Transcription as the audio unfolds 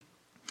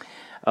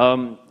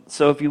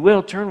So if you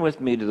will, turn with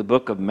me to the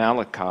book of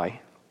Malachi.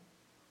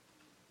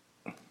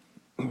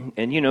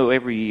 And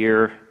every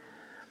year,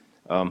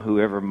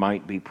 whoever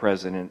might be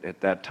president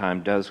at that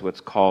time does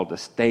what's called a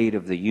State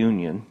of the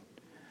Union.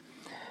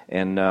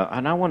 And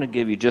I want to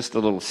give you just a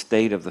little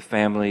state of the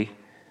family,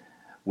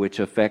 which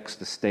affects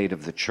the state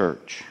of the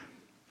church.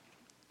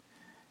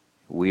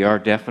 We are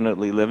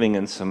definitely living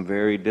in some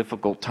very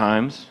difficult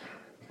times,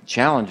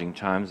 challenging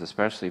times,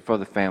 especially for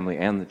the family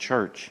and the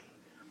church.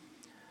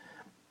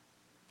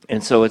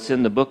 And so it's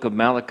in the book of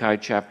Malachi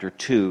chapter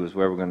 2 is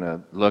where we're going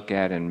to look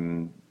at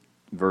in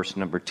verse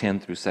number 10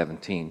 through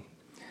 17.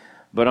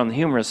 But on the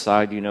humorous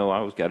side, I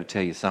always got to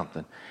tell you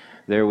something.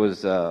 There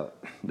was a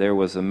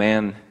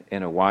man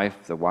and a wife.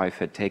 The wife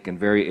had taken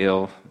very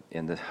ill,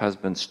 and the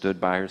husband stood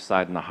by her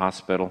side in the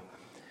hospital.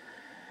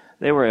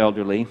 They were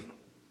elderly,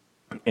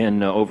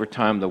 and over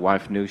time the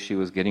wife knew she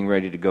was getting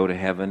ready to go to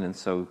heaven, and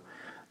so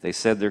they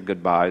said their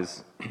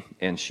goodbyes,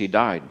 and she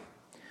died.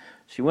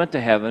 She went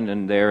to heaven,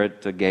 and there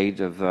at the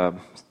gate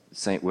of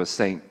Saint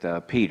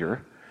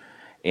Peter,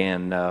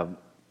 and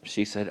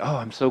she said, "Oh,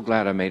 I'm so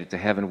glad I made it to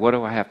heaven. What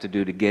do I have to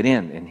do to get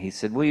in?" And he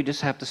said, "Well, you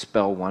just have to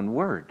spell one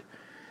word."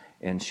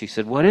 And she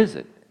said, "What is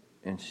it?"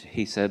 And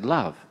he said,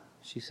 "Love."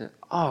 She said,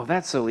 "Oh,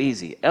 that's so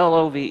easy.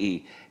 Love."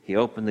 He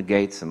opened the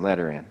gates and let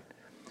her in.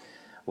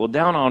 Well,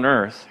 down on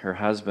earth, her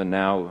husband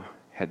now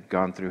had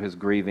gone through his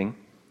grieving,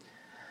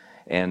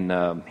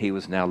 and he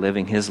was now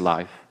living his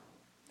life.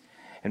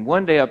 And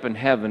one day up in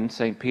heaven,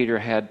 St. Peter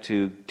had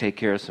to take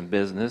care of some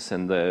business,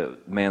 and the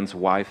man's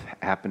wife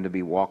happened to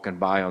be walking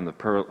by on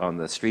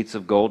the streets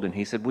of gold, and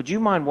he said, "Would you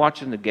mind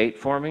watching the gate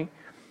for me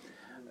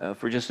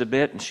for just a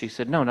bit?" And she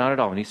said, "No, not at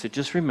all." And he said,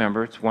 "Just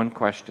remember, it's one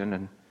question,"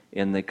 and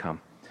in they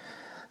come.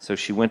 So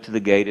she went to the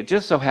gate. It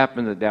just so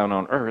happened that down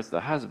on earth, the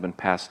husband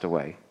passed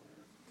away.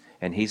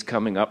 And he's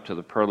coming up to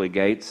the pearly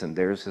gates, and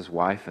there's his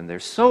wife, and they're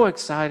so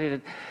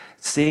excited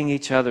seeing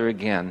each other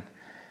again.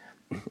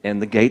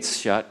 And the gates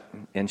shut,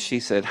 and she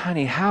said,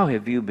 "Honey, how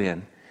have you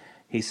been?"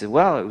 He said,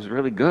 "Well, it was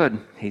really good."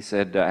 He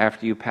said,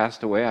 "After you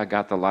passed away, I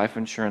got the life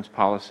insurance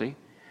policy.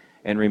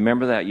 And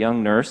remember that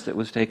young nurse that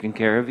was taking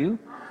care of you?"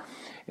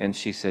 And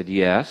she said,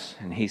 "Yes."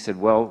 And he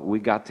said, "Well, we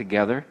got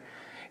together,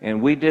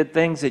 and we did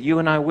things that you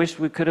and I wished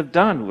we could have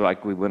done.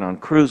 Like we went on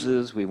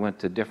cruises, we went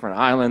to different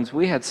islands.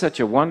 We had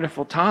such a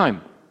wonderful time."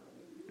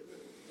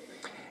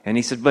 And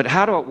he said, "But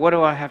what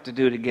do I have to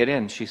do to get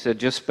in?" She said,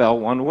 "Just spell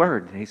one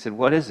word." And he said,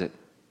 "What is it?"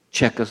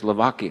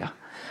 "Czechoslovakia."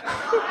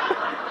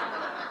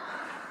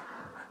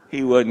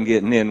 He wasn't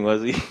getting in,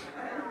 was he?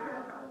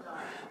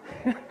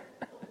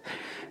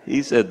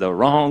 He said the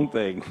wrong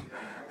thing.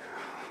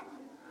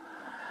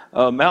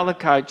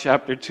 Malachi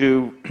chapter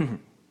 2,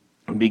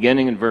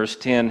 beginning in verse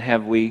 10,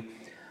 "Have we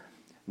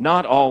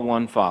not all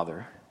one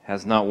Father?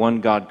 Has not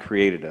one God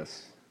created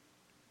us?"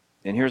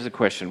 And here's the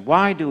question: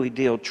 why do we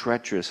deal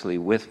treacherously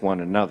with one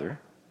another,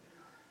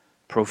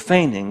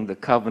 profaning the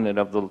covenant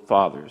of the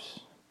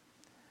fathers?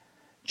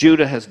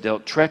 Judah has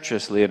dealt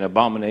treacherously, and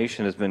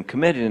abomination has been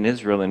committed in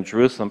Israel and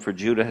Jerusalem, for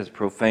Judah has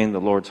profaned the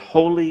Lord's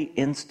holy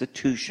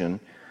institution,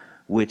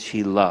 which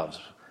he loves.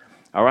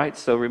 All right,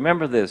 so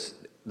remember this,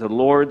 the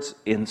Lord's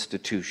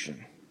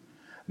institution.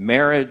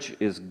 Marriage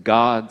is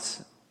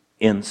God's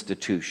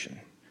institution.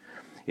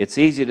 It's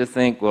easy to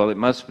think, well, it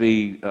must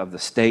be of the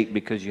state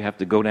because you have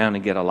to go down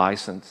and get a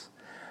license.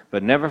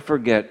 But never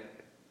forget,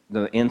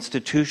 the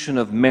institution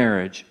of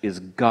marriage is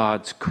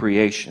God's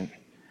creation.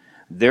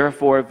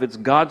 Therefore, if it's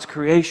God's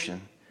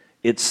creation,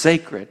 it's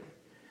sacred.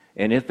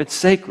 And if it's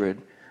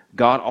sacred,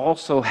 God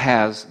also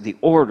has the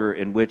order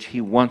in which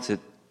he wants it,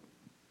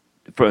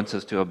 for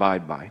instance, to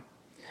abide by.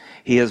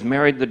 He has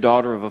married the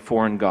daughter of a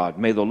foreign god.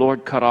 May the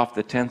Lord cut off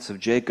the tents of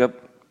Jacob,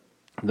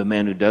 the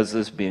man who does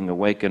this being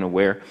awake and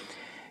aware.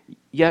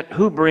 Yet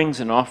who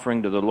brings an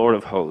offering to the Lord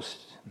of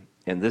hosts?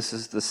 And this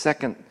is the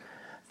second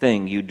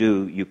thing you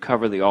do. You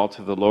cover the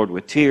altar of the Lord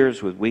with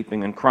tears, with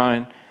weeping and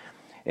crying,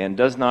 and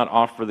does not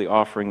offer the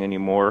offering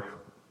anymore,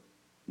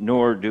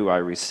 nor do I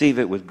receive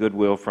it with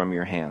goodwill from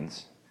your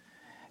hands.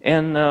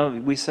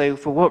 And we say,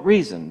 for what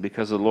reason?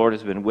 Because the Lord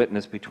has been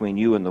witness between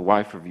you and the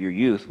wife of your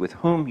youth, with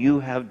whom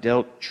you have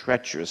dealt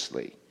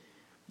treacherously.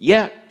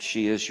 Yet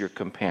she is your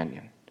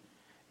companion,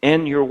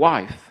 and your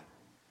wife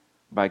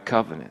by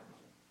covenant.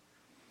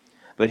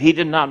 But he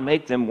did not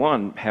make them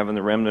one, having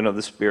the remnant of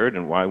the Spirit.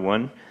 And why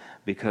one?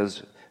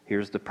 Because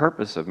here's the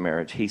purpose of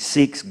marriage. He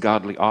seeks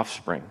godly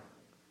offspring.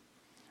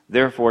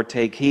 Therefore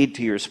take heed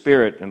to your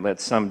spirit, and let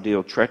some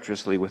deal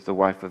treacherously with the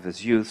wife of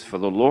his youth. For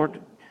the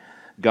Lord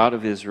God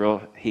of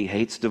Israel, he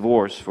hates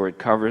divorce, for it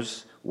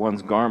covers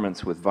one's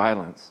garments with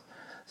violence,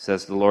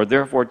 says the Lord.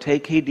 Therefore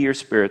take heed to your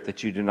spirit,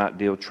 that you do not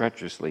deal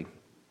treacherously.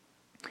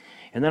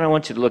 And then I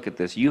want you to look at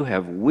this. You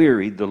have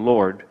wearied the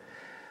Lord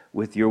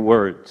with your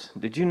words.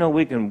 Did you know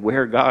we can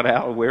wear God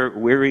out,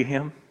 weary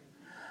him?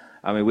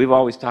 I mean, we've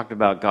always talked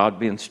about God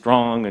being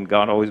strong and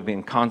God always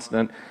being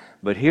constant,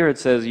 but here it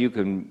says you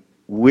can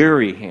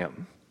weary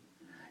him.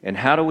 And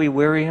how do we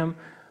weary him?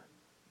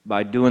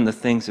 By doing the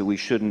things that we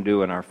shouldn't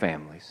do in our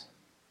families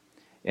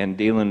and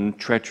dealing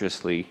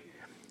treacherously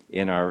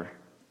in our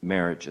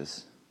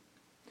marriages.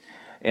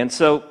 And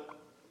so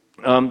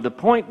the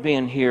point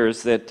being here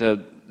is that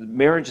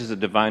marriage is a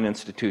divine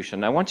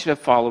institution. I want you to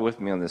follow with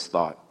me on this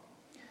thought.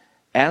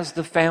 As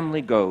the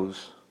family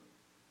goes,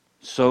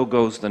 so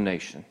goes the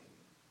nation.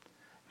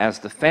 As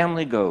the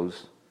family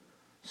goes,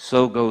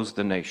 so goes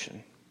the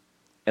nation.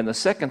 And the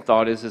second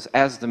thought is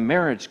as the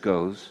marriage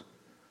goes,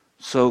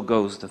 so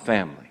goes the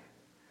family.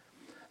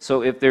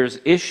 So if there's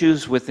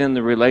issues within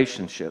the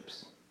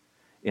relationships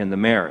in the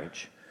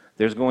marriage,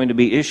 there's going to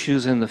be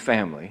issues in the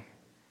family.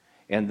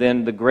 And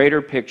then the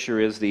greater picture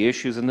is the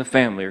issues in the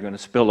family are going to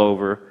spill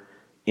over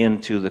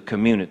into the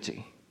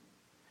community.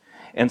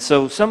 And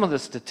so some of the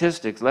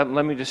statistics, let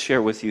me just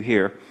share with you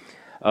here.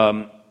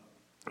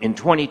 In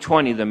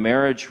 2020, the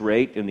marriage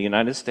rate in the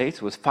United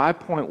States was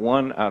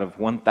 5.1 out of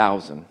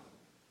 1,000.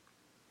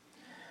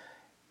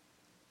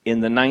 In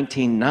the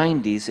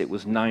 1990s, it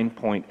was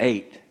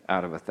 9.8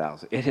 out of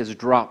 1,000. It has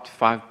dropped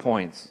 5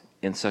 points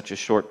in such a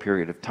short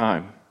period of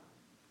time,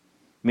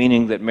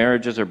 meaning that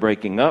marriages are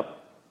breaking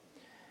up,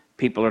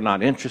 people are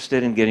not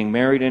interested in getting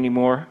married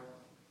anymore,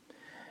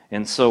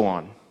 and so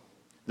on.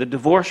 The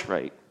divorce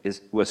rate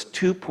was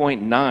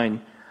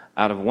 2.9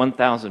 out of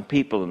 1,000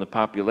 people in the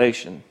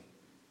population.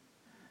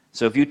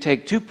 So if you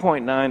take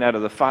 2.9 out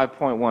of the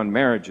 5.1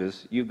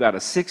 marriages, you've got a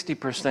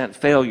 60%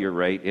 failure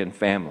rate in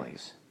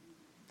families.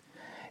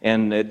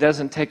 And it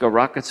doesn't take a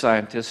rocket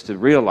scientist to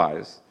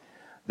realize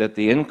that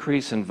the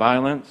increase in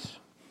violence,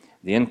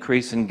 the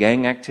increase in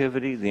gang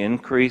activity, the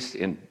increase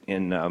in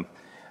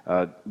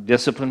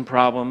discipline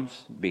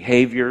problems,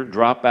 behavior,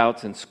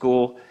 dropouts in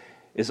school,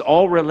 is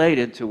all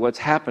related to what's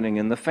happening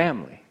in the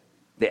family.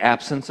 The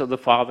absence of the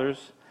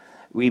fathers,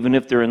 even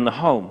if they're in the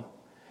home,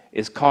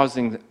 is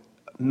causing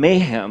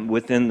mayhem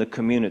within the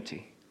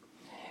community.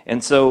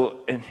 And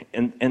so,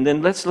 and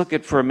then let's look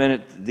at for a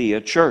minute the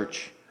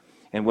church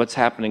and what's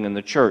happening in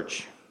the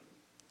church.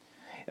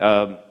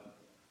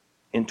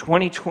 In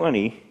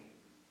 2020,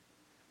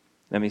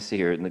 let me see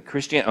here, in the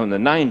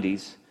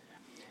 90s,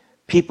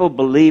 people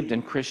believed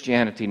in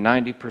Christianity.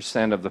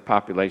 90% of the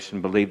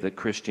population believed that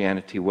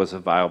Christianity was a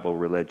viable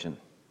religion.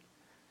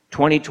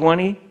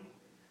 2020,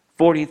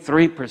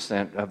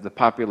 43% of the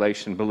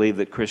population believe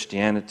that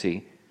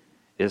Christianity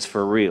is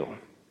for real.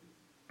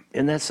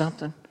 Isn't that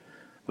something?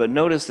 But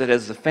notice that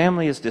as the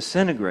family is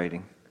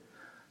disintegrating,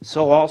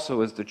 so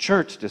also is the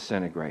church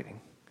disintegrating.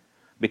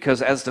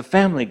 Because as the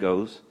family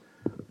goes,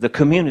 the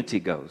community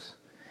goes.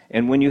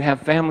 And when you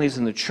have families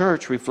in the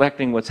church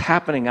reflecting what's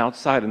happening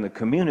outside in the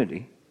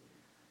community,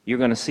 you're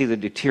going to see the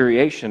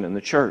deterioration in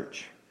the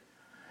church.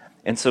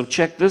 And so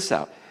check this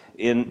out.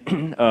 In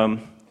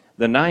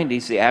the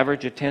 90s, the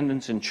average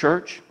attendance in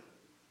church,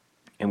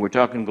 and we're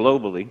talking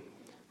globally,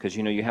 because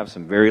you have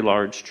some very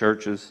large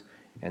churches,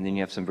 and then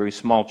you have some very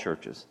small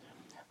churches.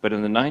 But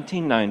in the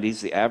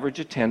 1990s, the average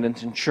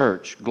attendance in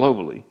church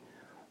globally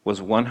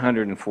was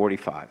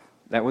 145.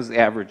 That was the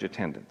average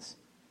attendance.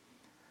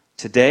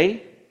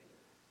 Today,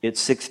 it's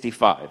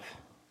 65.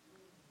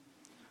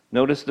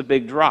 Notice the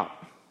big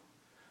drop,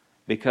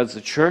 because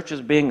the church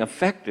is being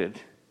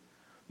affected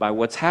by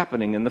what's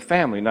happening in the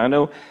family. Now, I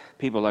know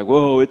people are like,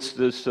 whoa, it's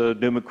this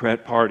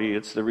Democrat Party,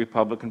 it's the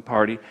Republican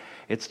Party,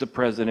 it's the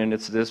president,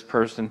 it's this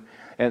person.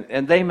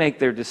 And they make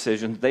their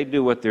decisions, they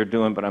do what they're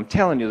doing, but I'm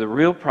telling you, the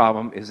real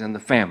problem is in the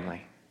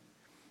family.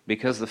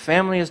 Because the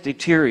family is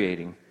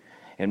deteriorating,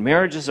 and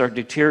marriages are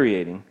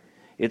deteriorating,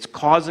 it's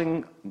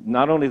causing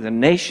not only the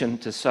nation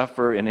to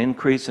suffer an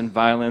increase in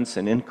violence,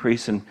 an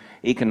increase in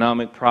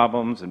economic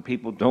problems, and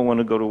people don't want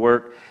to go to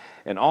work,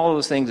 and all of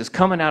those things is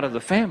coming out of the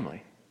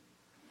family.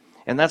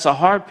 And that's a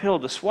hard pill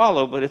to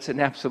swallow, but it's an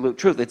absolute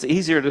truth. It's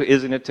easier,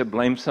 isn't it, to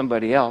blame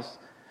somebody else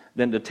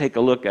than to take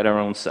a look at our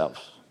own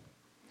selves.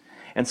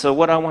 And so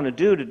what I want to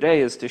do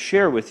today is to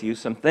share with you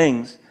some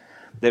things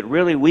that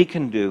really we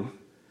can do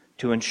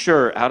to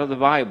ensure out of the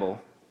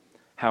Bible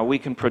how we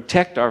can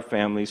protect our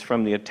families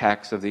from the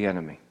attacks of the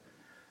enemy.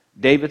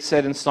 David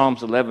said in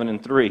Psalms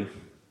 11:3,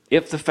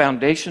 if the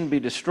foundation be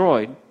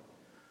destroyed,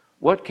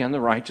 what can the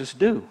righteous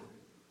do?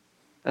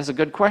 That's a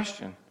good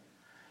question.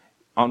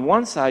 On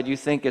one side, you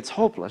think it's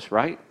hopeless,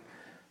 right?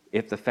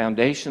 If the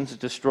foundation's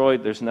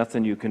destroyed, there's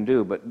nothing you can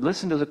do. But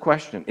listen to the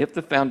question. If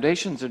the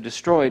foundations are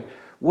destroyed,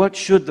 what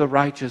should the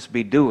righteous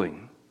be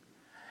doing?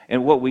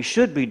 And what we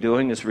should be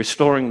doing is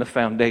restoring the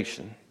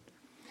foundation.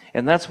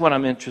 And that's what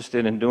I'm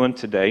interested in doing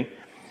today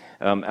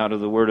out of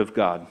the Word of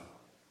God.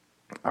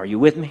 Are you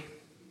with me?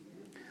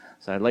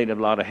 So I laid a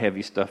lot of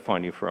heavy stuff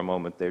on you for a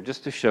moment there,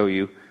 just to show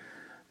you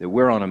that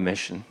we're on a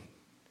mission.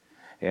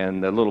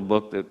 And the little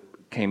book that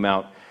came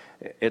out,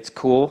 it's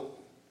cool,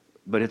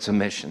 but it's a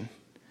mission.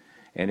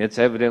 And it's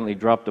evidently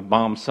dropped a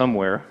bomb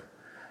somewhere,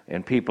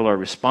 and people are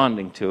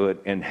responding to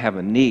it and have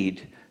a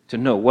need to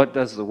know, what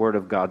does the Word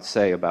of God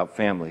say about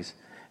families,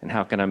 and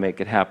how can I make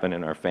it happen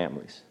in our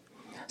families?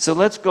 So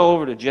let's go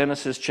over to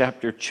Genesis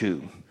chapter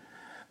 2,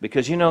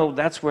 because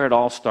that's where it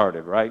all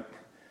started, right?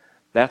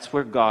 That's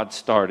where God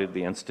started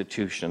the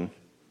institution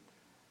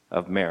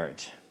of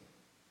marriage.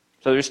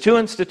 So there's two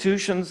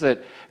institutions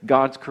that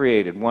God's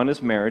created. One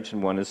is marriage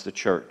and one is the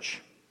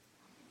church.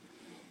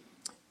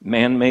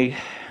 Man may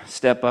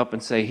step up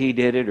and say he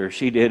did it or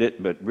she did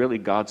it, but really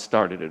God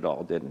started it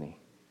all, didn't he?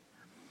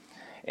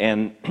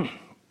 And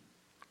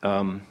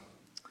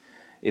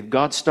if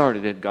God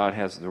started it, God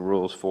has the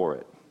rules for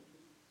it.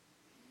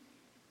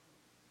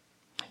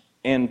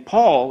 And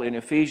Paul in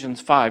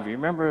Ephesians 5, you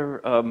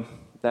remember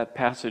that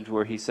passage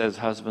where he says,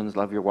 husbands,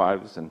 love your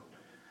wives, and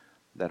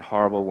that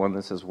horrible one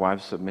that says,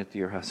 wives, submit to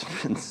your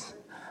husbands.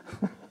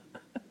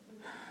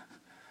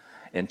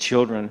 And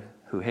children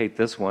who hate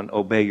this one,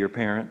 obey your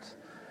parents.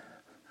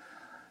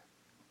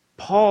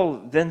 Paul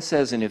then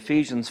says in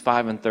Ephesians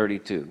 5 and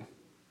 32,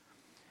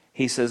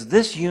 he says,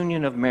 this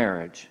union of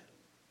marriage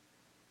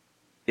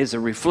is a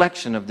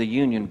reflection of the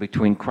union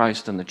between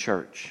Christ and the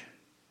church.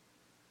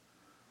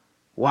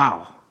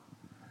 Wow.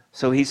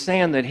 So he's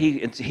saying that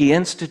he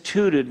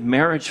instituted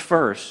marriage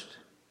first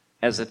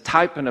as a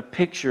type and a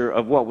picture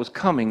of what was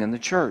coming in the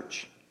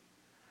church.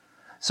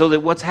 So that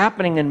what's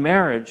happening in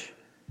marriage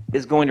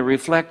is going to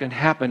reflect and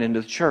happen in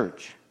the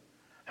church.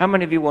 How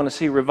many of you want to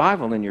see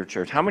revival in your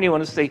church? How many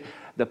want to see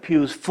the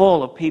pews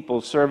full of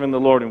people serving the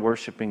Lord and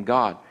worshiping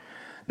God?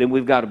 Then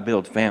we've got to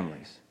build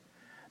families.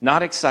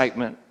 Not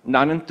excitement,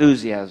 not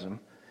enthusiasm.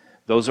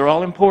 Those are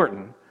all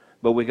important,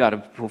 but we've got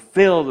to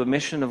fulfill the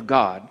mission of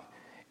God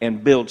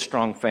and build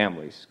strong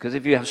families. Because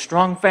if you have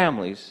strong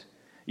families,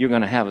 you're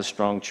going to have a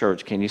strong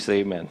church. Can you say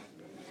amen?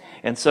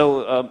 And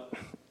so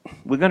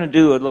we're going to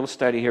do a little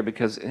study here,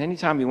 because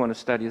anytime you want to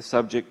study a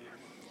subject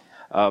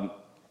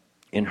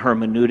in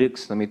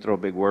hermeneutics, let me throw a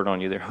big word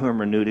on you there,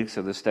 hermeneutics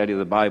of the study of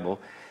the Bible,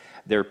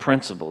 there are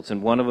principles,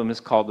 and one of them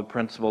is called the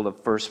principle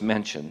of first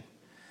mention.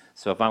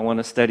 So if I want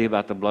to study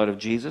about the blood of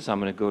Jesus, I'm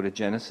going to go to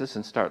Genesis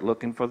and start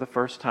looking for the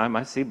first time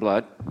I see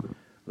blood,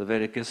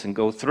 Leviticus, and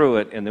go through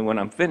it, and then when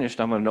I'm finished,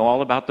 I'm going to know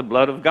all about the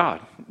blood of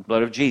God,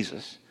 blood of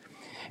Jesus.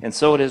 And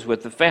so it is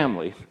with the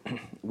family.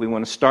 We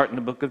want to start in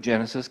the book of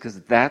Genesis because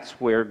that's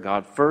where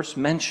God first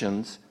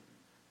mentions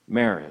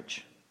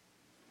marriage.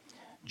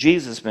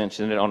 Jesus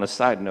mentioned it on a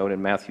side note in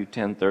Matthew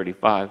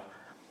 10:35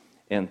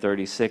 and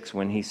 36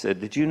 when he said,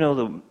 did you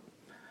know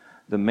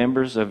the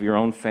members of your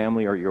own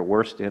family are your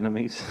worst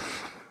enemies?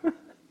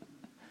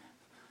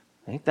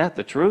 Ain't that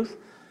the truth?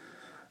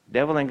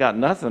 Devil ain't got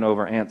nothing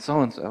over Aunt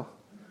so-and-so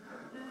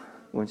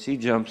when she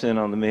jumps in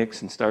on the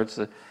mix and starts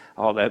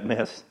all that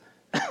mess.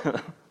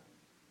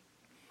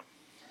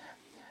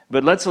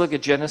 But let's look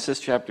at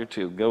Genesis chapter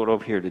 2. Go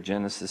over here to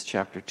Genesis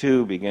chapter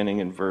 2, beginning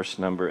in verse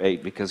number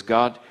 8, because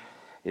God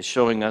is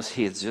showing us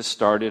he has just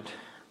started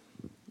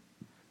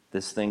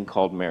this thing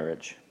called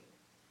marriage.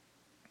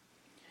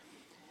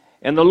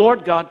 And the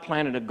Lord God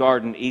planted a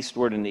garden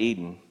eastward in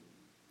Eden,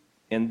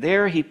 and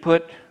there he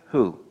put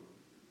who?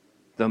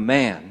 The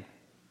man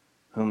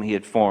whom he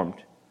had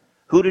formed.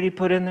 Who did he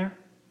put in there?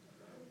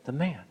 The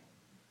man.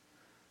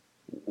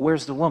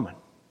 Where's the woman?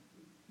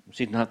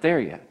 She's not there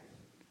yet.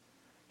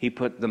 He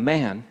put the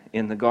man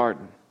in the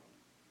garden.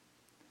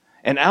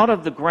 And out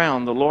of the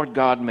ground the Lord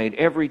God made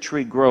every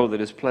tree grow that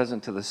is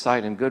pleasant to the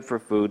sight and good for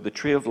food. The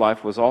tree of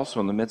life was also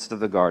in the midst of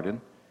the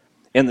garden,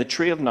 and the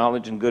tree of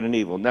knowledge and good and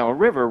evil. Now a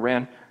river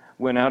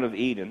went out of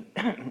Eden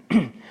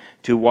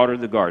to water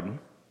the garden,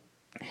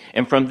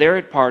 and from there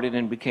it parted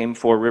and became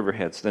 4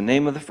 riverheads. The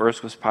name of the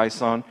first was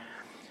Pison,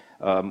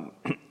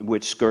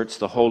 which skirts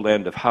the whole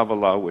land of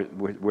Havilah,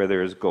 where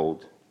there is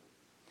gold.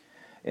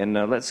 And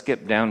let's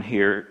skip down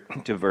here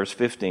to verse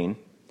 15.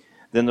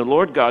 Then the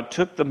Lord God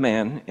took the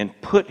man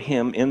and put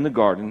him in the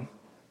garden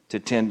to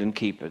tend and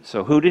keep it.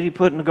 So who did he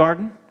put in the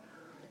garden?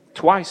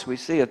 Twice we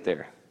see it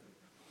there.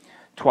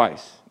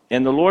 Twice.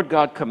 And the Lord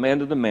God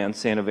commanded the man,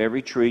 saying, of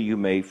every tree you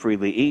may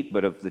freely eat,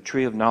 but of the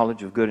tree of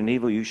knowledge of good and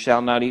evil you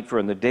shall not eat, for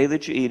in the day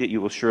that you eat it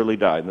you will surely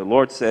die. And the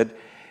Lord said,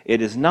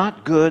 it is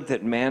not good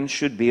that man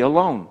should be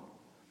alone.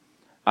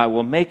 I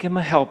will make him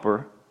a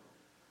helper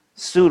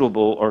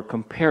suitable or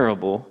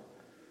comparable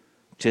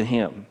to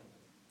him.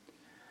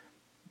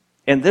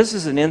 And this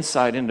is an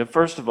insight into,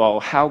 first of all,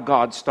 how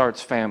God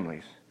starts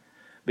families.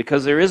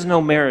 Because there is no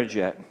marriage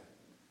yet,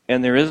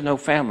 and there is no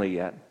family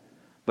yet,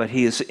 but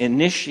he has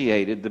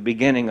initiated the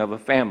beginning of a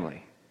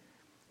family.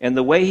 And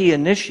the way he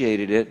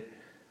initiated it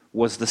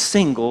was the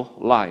single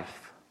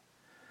life.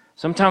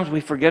 Sometimes we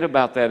forget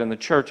about that in the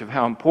church, of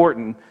how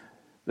important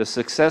the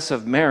success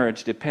of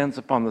marriage depends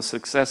upon the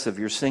success of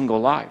your single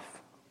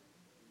life.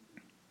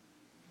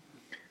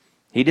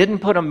 He didn't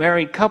put a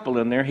married couple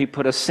in there, he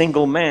put a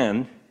single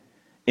man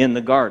in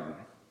the garden.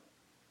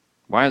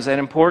 Why is that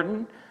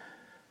important?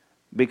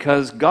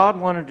 Because God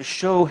wanted to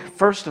show,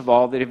 first of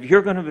all, that if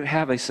you're going to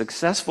have a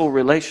successful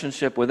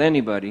relationship with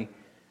anybody,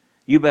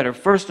 you better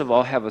first of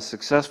all have a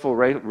successful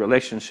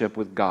relationship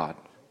with God.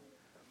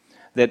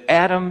 That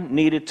Adam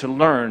needed to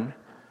learn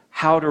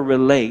how to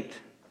relate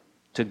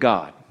to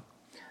God.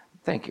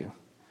 Thank you.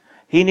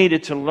 He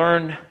needed to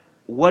learn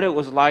what it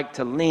was like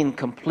to lean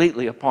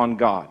completely upon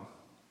God.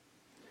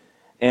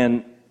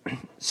 And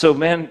so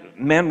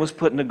man was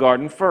put in the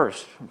garden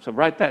first. So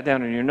write that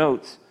down in your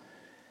notes,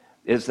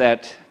 is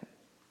that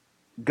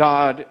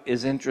God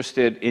is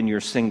interested in your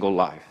single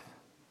life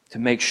to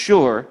make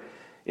sure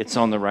it's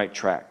on the right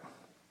track.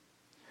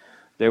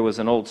 there was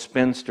an old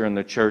spinster in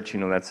the church.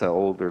 That's an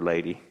older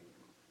lady.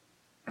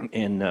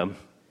 And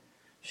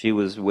she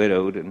was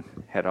widowed and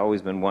had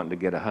always been wanting to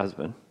get a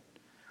husband.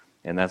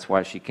 And that's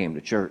why she came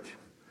to church,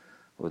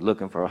 was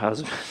looking for a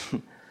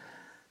husband.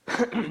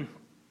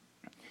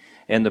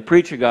 And the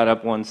preacher got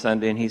up one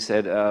Sunday and he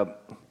said,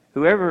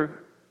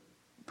 whoever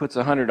puts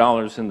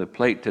 $100 in the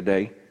plate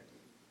today,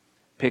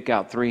 pick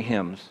out 3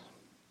 hymns.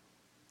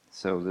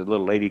 So the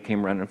little lady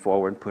came running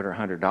forward and put her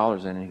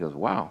 $100 in, and he goes,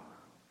 wow,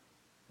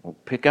 well,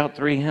 pick out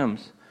 3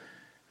 hymns.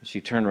 And she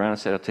turned around and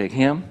said, I'll take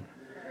him,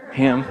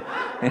 and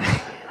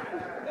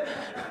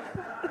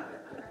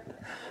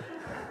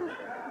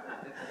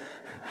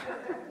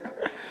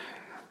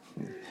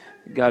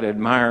got to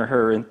admire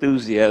her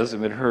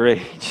enthusiasm at her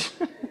age.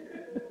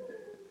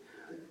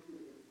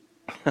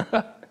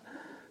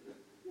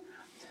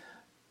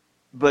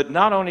 But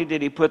not only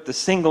did he put the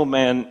single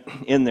man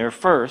in there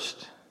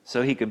first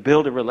so he could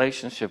build a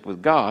relationship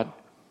with God,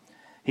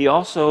 he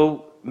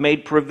also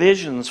made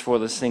provisions for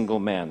the single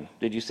man.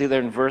 Did you see that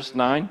in verse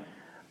 9?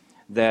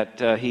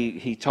 That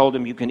he told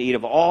him, you can eat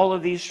of all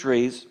of these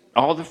trees,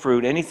 all the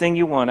fruit, anything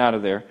you want out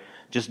of there,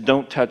 just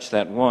don't touch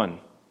that one.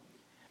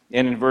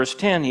 And in verse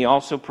 10, he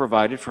also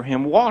provided for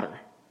him water.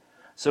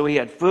 So he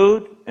had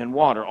food and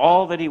water,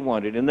 all that he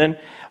wanted. And then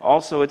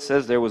also it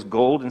says there was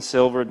gold and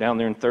silver down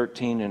there in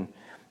 13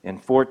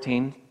 and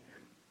 14,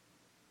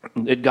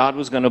 that God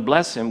was going to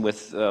bless him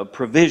with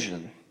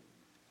provision.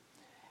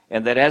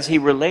 And that as he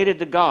related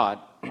to God,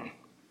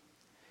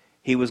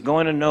 he was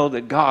going to know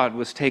that God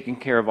was taking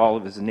care of all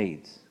of his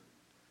needs.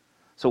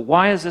 So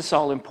why is this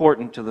all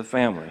important to the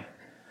family?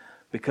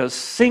 Because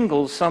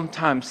singles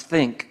sometimes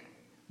think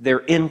they're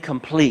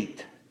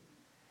incomplete,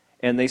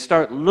 and they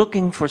start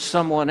looking for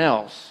someone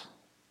else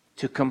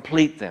to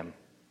complete them.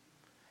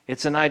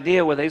 It's an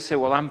idea where they say,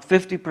 well, I'm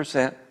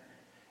 50%,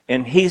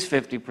 and he's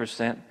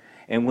 50%,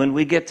 and when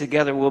we get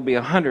together, we'll be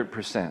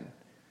 100%.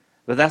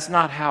 But that's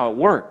not how it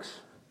works,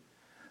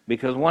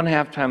 because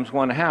 1/2 times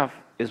 1/2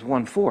 is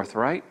 1/4,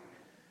 right?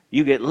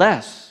 You get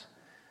less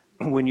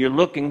when you're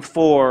looking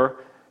for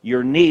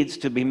your needs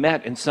to be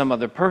met in some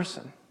other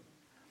person.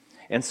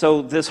 And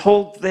so this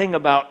whole thing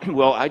about,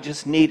 well, I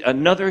just need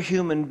another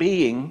human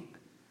being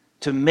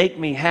to make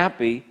me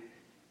happy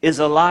is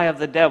a lie of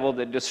the devil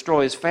that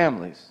destroys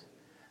families.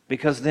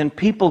 Because then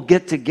people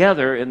get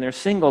together in their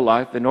single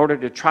life in order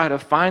to try to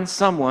find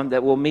someone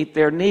that will meet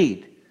their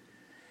need.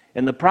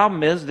 And the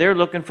problem is they're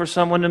looking for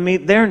someone to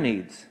meet their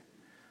needs.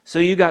 So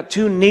you got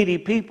 2 needy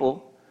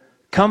people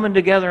coming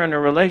together in a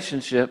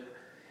relationship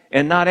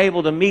and not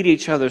able to meet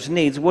each other's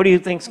needs. What do you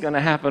think is going to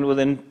happen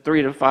within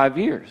 3 to 5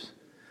 years?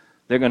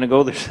 They're going to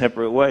go their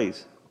separate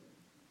ways.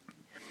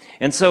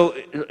 And so,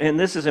 and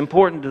this is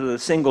important to the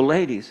single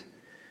ladies,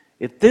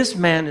 if this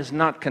man is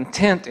not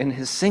content in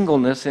his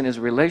singleness, in his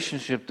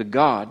relationship to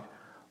God,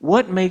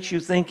 what makes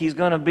you think he's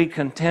going to be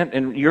content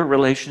in your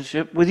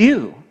relationship with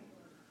you?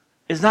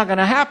 It's not going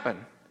to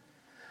happen.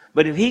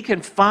 But if he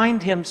can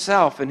find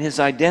himself and his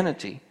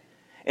identity,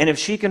 and if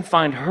she can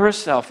find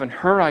herself and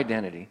her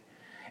identity,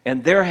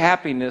 and their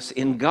happiness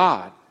in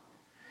God,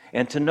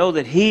 and to know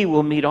that he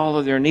will meet all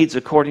of their needs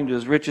according to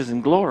his riches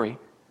and glory,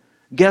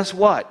 guess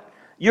what?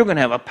 You're going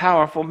to have a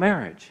powerful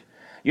marriage.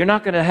 You're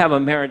not going to have a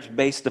marriage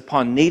based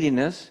upon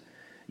neediness.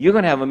 You're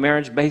going to have a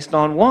marriage based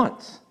on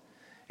wants.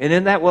 And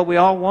isn't that what we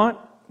all want?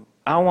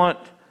 I want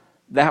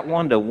that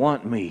one to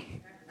want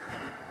me.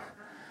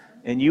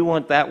 And you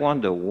want that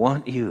one to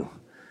want you.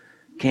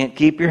 Can't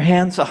keep your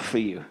hands off of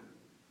you.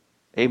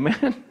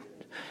 Amen?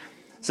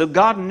 So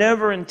God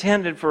never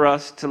intended for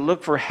us to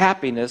look for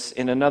happiness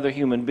in another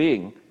human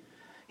being.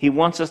 He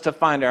wants us to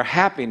find our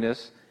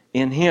happiness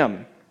in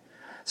him.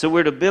 So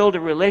we're to build a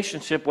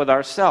relationship with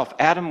ourselves.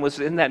 Adam was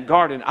in that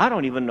garden, I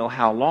don't even know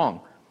how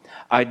long.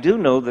 I do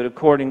know that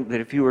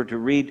that if you were to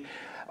read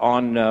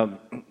on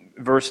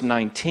verse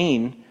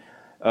 19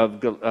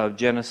 of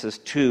Genesis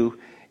 2,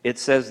 it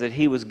says that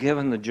he was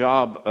given the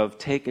job of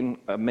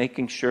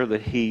making sure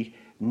that he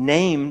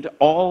named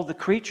all the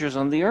creatures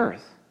on the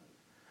earth.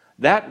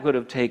 That would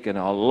have taken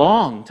a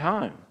long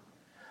time.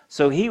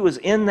 So he was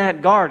in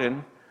that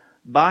garden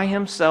by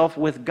himself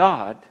with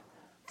God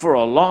for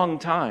a long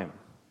time.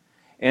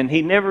 And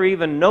he never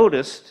even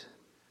noticed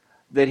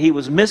that he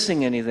was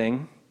missing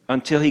anything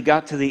until he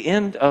got to the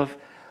end of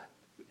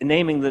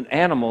naming the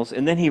animals.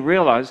 And then he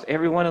realized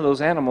every one of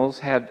those animals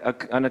had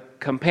a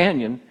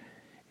companion.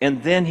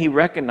 And then he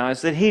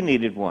recognized that he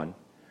needed one.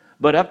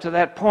 But up to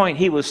that point,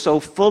 he was so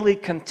fully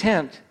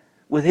content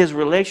with his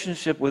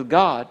relationship with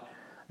God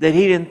that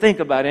he didn't think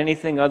about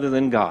anything other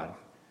than God.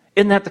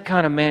 Isn't that the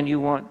kind of man you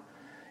want?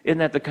 Isn't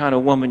that the kind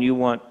of woman you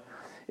want?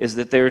 Is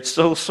that they're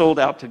so sold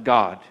out to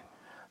God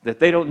that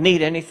they don't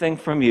need anything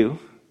from you,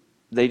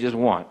 they just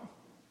want.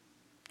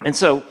 And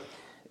so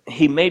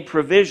he made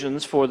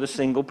provisions for the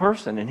single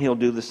person, and he'll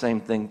do the same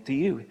thing to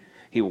you.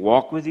 He'll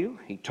walk with you,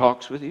 he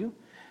talks with you,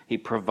 he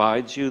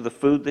provides you the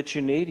food that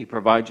you need, he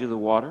provides you the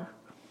water.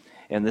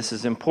 And this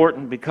is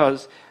important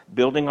because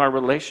building our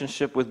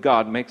relationship with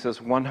God makes us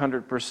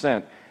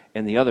 100%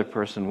 and the other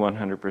person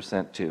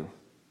 100% too.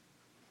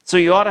 So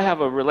you ought to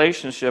have a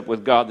relationship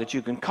with God that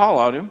you can call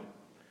on Him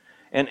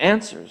and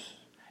answers.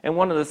 And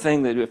one of the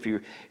things that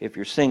if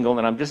you're single,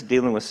 and I'm just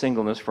dealing with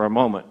singleness for a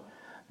moment,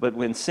 but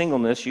when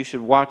singleness, you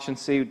should watch and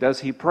see,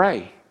 does he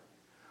pray?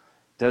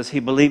 Does he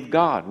believe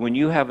God? When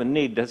you have a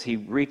need, does he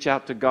reach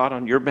out to God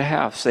on your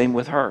behalf? Same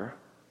with her.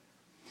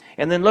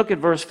 And then look at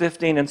verse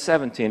 15 and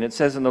 17. It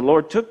says, "And the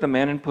Lord took the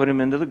man and put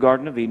him into the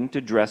Garden of Eden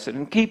to dress it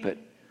and keep it.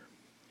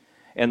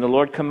 And the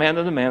Lord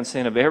commanded the man,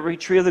 saying, Of every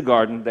tree of the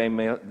garden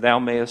thou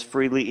mayest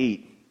freely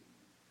eat."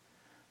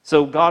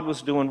 So God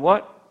was doing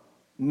what?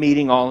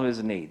 Meeting all of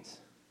his needs.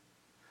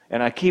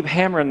 And I keep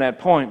hammering that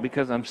point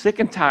because I'm sick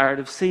and tired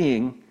of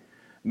seeing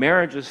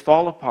marriages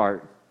fall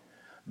apart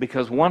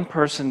because one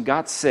person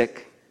got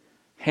sick,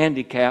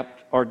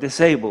 handicapped, or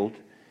disabled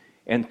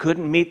and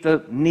couldn't meet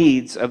the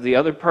needs of the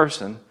other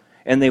person,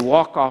 and they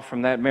walk off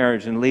from that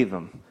marriage and leave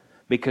them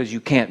because you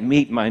can't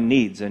meet my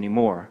needs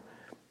anymore.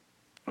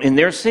 In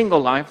their single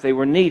life, they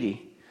were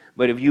needy.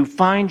 But if you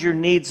find your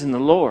needs in the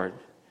Lord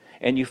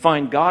and you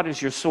find God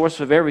is your source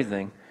of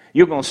everything,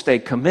 you're going to stay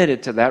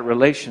committed to that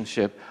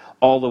relationship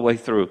all the way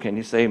through. Can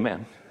you say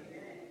amen?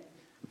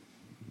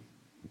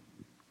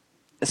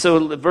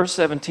 So verse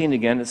 17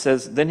 again, it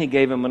says, "Then he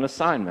gave him an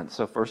assignment."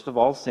 So first of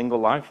all, single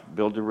life,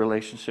 build a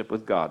relationship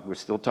with God. We're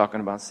still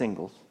talking about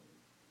singles.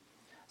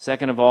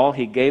 Second of all,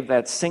 he gave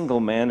that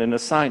single man an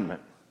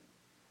assignment.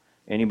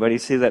 Anybody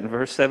see that in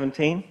verse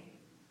 17?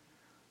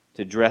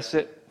 To dress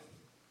it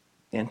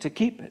and to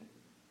keep it.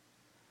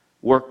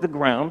 Work the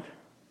ground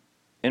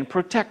and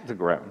protect the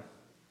ground.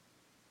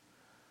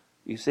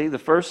 You see, the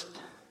first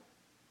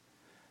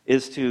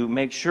is to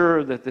make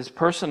sure that this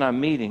person I'm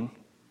meeting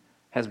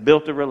has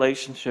built a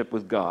relationship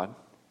with God.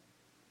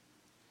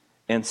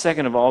 And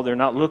second of all, they're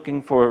not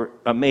looking for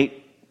a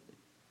mate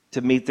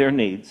to meet their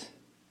needs.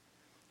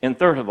 And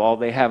third of all,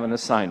 they have an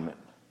assignment.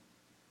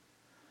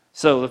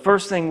 So the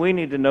first thing we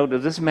need to know,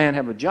 does this man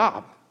have a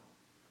job?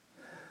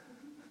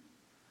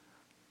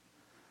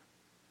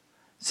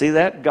 See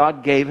that?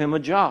 God gave him a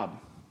job.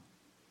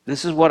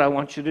 This is what I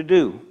want you to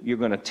do. You're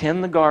going to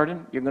tend the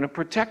garden. You're going to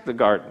protect the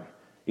garden.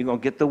 You're going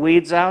to get the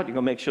weeds out. You're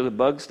going to make sure the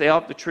bugs stay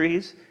off the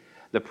trees.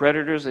 The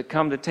predators that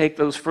come to take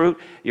those fruit,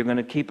 you're going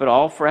to keep it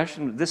all fresh.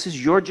 And this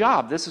is your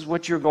job. This is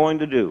what you're going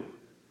to do.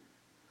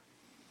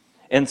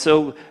 And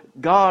so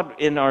God,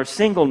 in our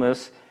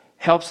singleness,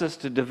 helps us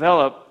to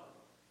develop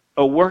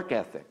a work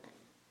ethic.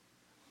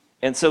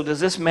 And so does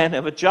this man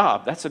have a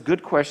job? That's a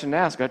good question to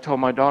ask. I told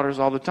my daughters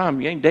all the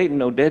time, you ain't dating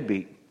no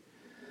deadbeat.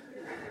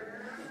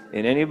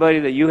 And anybody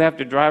that you have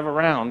to drive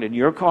around in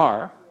your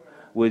car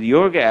with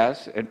your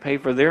gas and pay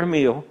for their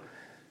meal,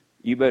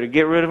 you better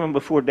get rid of them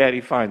before Daddy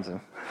finds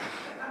them.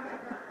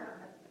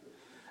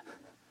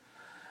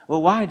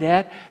 Well, why,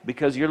 Dad?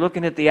 Because you're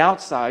looking at the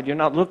outside, you're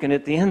not looking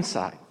at the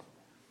inside.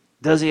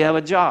 Does he have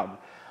a job?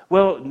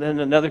 Well, then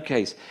another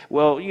case.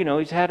 Well,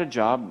 he's had a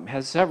job,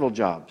 has several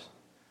jobs.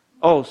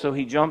 Oh, so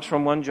he jumps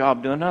from one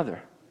job to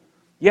another.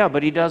 Yeah,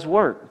 but he does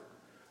work.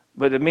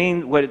 But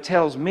what it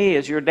tells me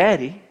is your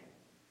daddy,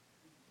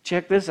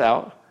 check this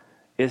out,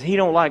 is he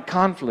don't like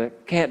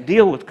conflict, can't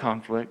deal with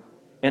conflict,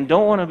 and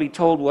don't want to be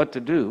told what to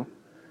do.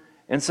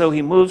 And so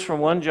he moves from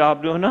one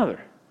job to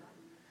another.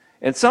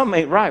 And some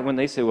ain't right when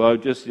they say, well,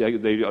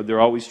 they're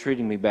always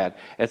treating me bad.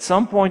 At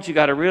some point, you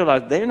got to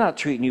realize they're not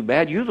treating you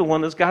bad. You're the one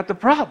that's got the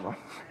problem.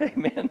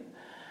 Amen.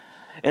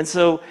 And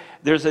so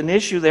there's an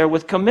issue there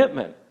with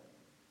commitment.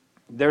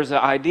 There's an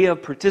idea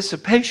of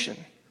participation.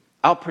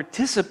 I'll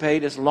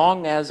participate as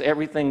long as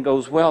everything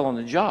goes well on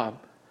the job.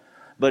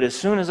 But as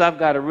soon as I've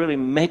got to really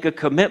make a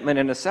commitment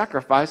and a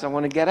sacrifice, I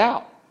want to get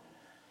out.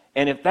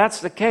 And if that's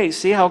the case,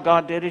 see how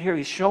God did it here?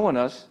 He's showing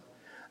us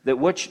that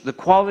the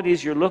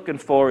qualities you're looking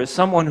for is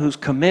someone who's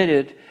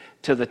committed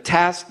to the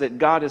task that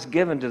God has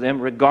given to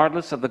them,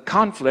 regardless of the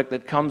conflict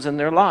that comes in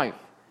their life.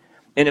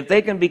 And if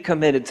they can be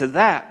committed to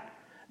that,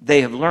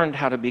 they have learned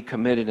how to be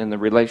committed in the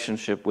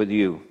relationship with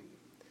you.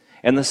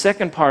 And the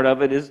second part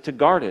of it is to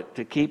guard it,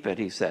 to keep it,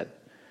 he said.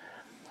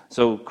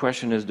 So the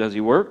question is, does he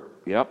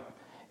work? Yep.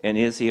 And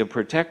is he a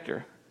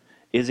protector?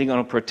 Is he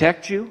going to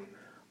protect you,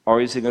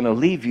 or is he going to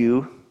leave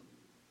you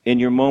in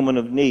your moment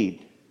of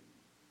need?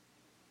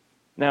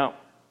 Now,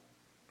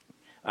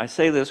 I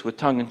say this with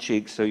tongue in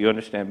cheek so you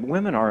understand.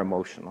 Women are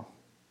emotional.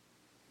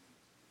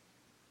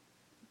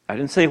 I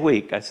didn't say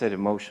weak, I said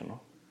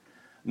emotional.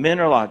 Men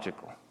are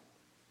logical.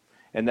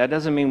 And that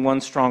doesn't mean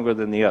one's stronger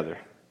than the other.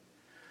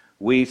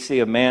 We see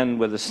a man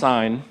with a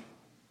sign,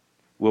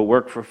 will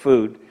work for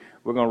food.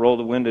 We're going to roll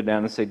the window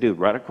down and say, dude,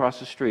 right across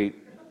the street,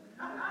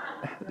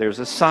 there's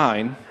a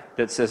sign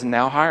that says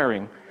now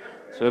hiring.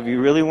 So if you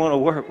really want to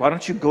work, why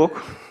don't you go?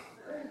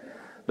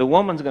 The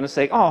woman's going to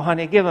say, oh,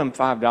 honey, give him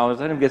 $5.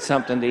 Let him get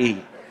something to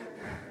eat.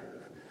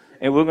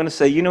 And we're going to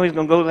say, he's going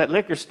to go to that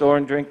liquor store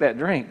and drink that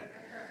drink.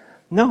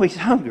 No, he's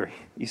hungry.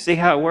 You see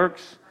how it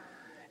works?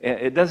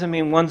 It doesn't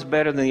mean one's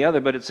better than the other,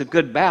 but it's a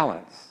good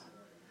balance.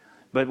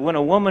 But when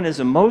a woman is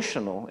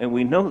emotional, and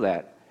we know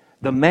that,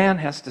 the man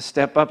has to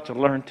step up to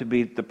learn to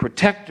be the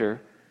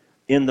protector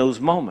in those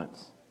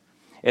moments.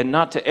 And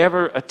not to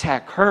ever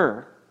attack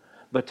her,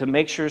 but to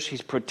make sure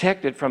she's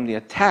protected from the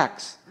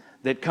attacks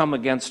that come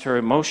against her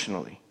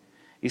emotionally.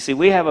 You see,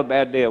 we have a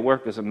bad day at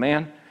work as a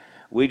man.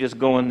 We just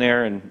go in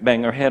there and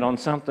bang our head on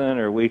something,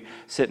 or we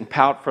sit and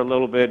pout for a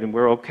little bit and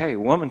we're okay. A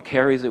woman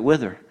carries it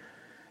with her.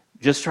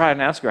 Just try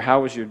and ask her,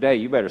 how was your day?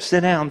 You better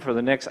sit down for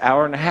the next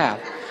hour and a half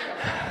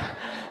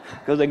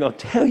because they're going to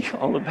tell you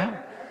all about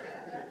it.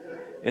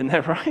 Isn't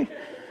that right?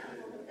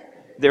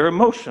 They're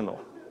emotional.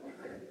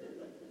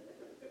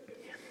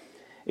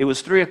 It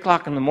was 3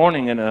 o'clock in the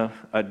morning and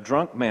a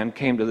drunk man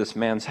came to this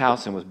man's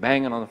house and was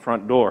banging on the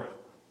front door.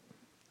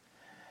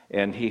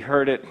 And he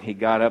heard it, he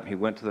got up, he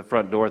went to the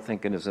front door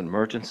thinking it was an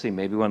emergency,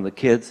 maybe one of the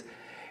kids.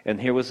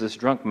 And here was this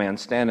drunk man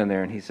standing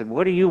there, and he said,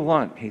 what do you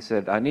want? He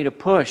said, I need a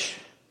push.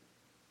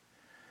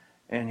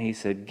 And he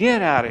said,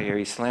 get out of here.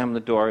 He slammed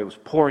the door. It was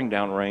pouring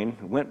down rain.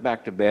 He went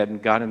back to bed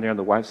and got in there, and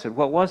the wife said,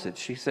 what was it?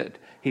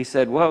 He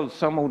said, well,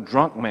 some old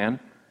drunk man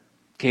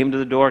came to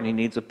the door and he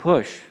needs a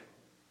push.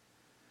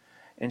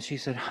 And she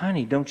said,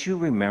 honey, don't you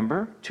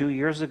remember 2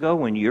 years ago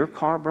when your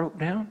car broke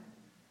down?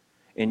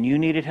 And you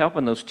needed help,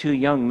 and those 2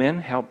 young men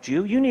helped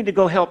you? You need to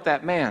go help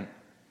that man.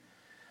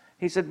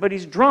 He said, but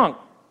he's drunk,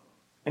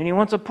 and he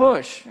wants a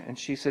push. And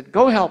she said,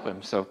 go help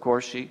him. So, of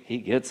course, he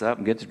gets up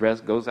and gets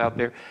dressed, goes out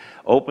there,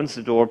 opens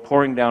the door,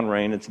 pouring down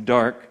rain. It's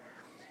dark.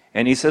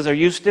 And he says, are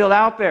you still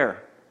out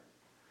there?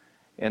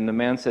 And the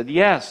man said,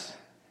 yes.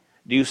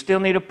 Do you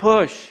still need a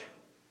push?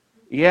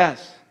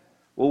 Yes.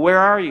 Well, where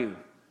are you?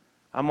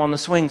 I'm on the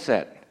swing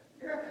set.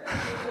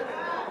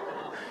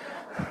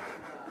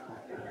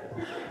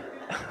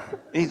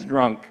 He's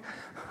drunk.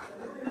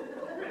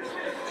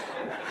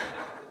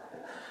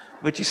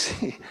 But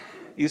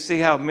you see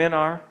how men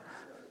are?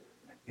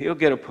 He'll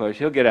get a push.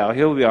 He'll get out.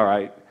 He'll be all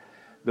right.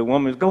 The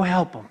woman, go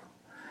help him.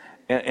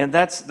 And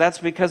that's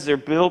because they're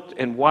built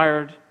and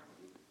wired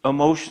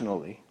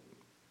emotionally.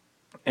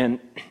 And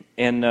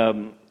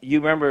you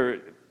remember,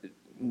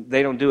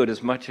 they don't do it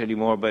as much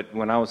anymore, but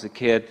when I was a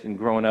kid and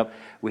growing up,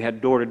 we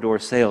had door-to-door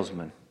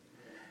salesmen.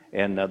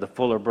 And the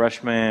Fuller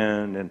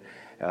Brushman and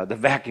the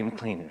vacuum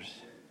cleaners.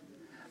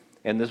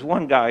 And this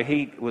one guy,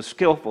 he was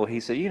skillful. He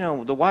said,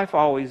 the wife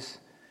always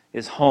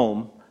is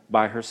home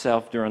by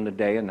herself during the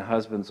day and the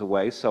husband's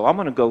away, so I'm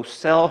going to go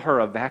sell her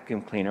a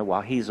vacuum cleaner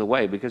while he's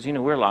away, because,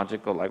 we're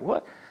logical, like,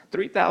 what?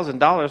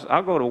 $3,000?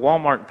 I'll go to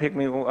Walmart and pick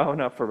me one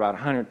up for about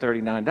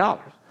 $139.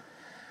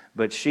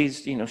 But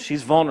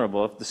she's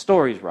vulnerable if the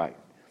story's right.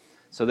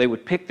 So they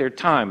would pick their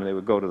time and they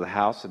would go to the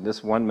house, and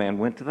this one man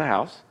went to the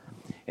house,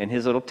 and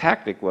his little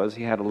tactic was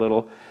he had a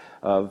little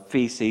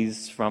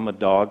feces from a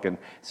dog, and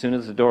as soon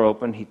as the door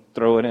opened, he'd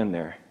throw it in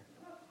there.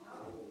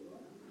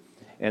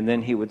 And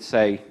then he would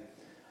say,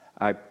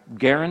 I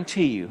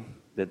guarantee you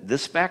that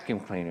this vacuum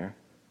cleaner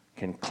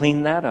can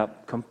clean that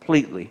up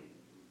completely,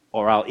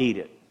 or I'll eat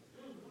it.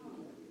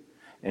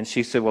 And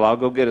she said, well, I'll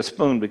go get a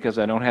spoon because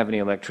I don't have any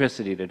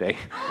electricity today.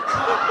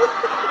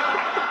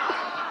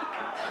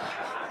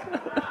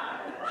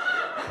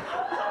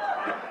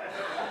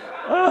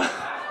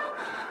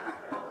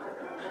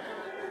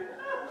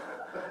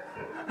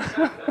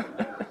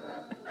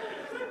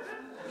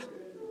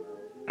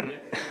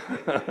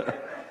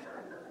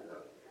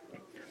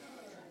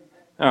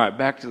 All right,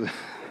 back to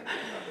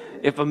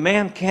if a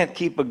man can't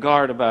keep a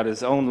guard about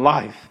his own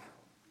life,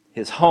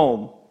 his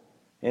home,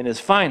 and his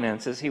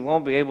finances, he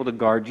won't be able to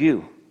guard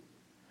you.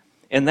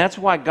 And that's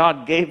why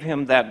God gave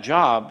him that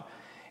job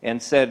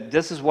and said,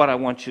 this is what I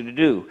want you to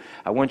do.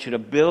 I want you to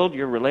build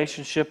your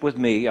relationship with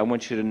me. I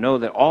want you to know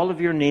that all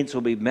of your needs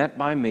will be met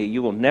by me.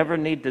 You will never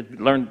need to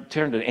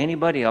turn to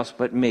anybody else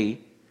but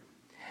me.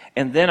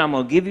 And then I'm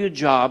going to give you a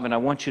job, and I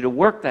want you to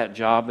work that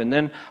job, and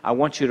then I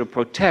want you to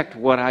protect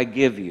what I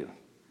give you.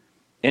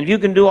 And if you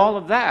can do all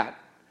of that,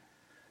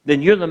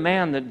 then you're the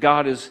man that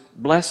God is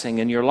blessing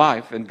in your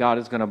life, and God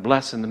is going to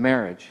bless in the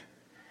marriage.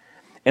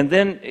 And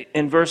then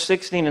in verse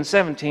 16 and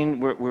 17,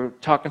 we're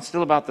talking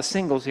still about the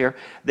singles here.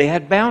 They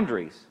had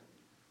boundaries.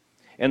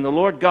 And the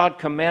Lord God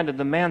commanded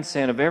the man,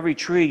 saying, of every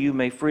tree you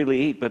may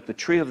freely eat, but the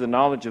tree of the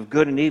knowledge of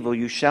good and evil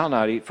you shall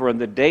not eat, for in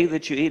the day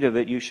that you eat of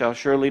it you shall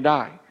surely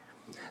die.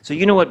 So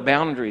you know what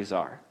boundaries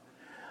are.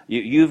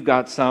 You've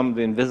got some,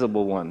 the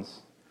invisible ones.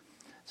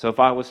 So if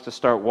I was to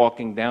start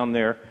walking down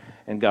there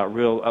and got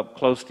real up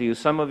close to you,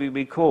 some of you would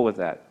be cool with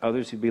that.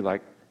 Others you'd be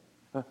like,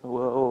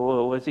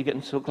 whoa, what's he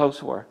getting so close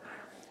for?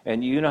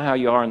 And you know how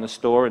you are in the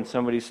store and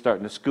somebody's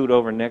starting to scoot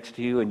over next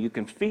to you and you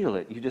can feel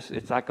it.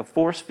 It's like a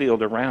force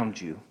field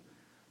around you.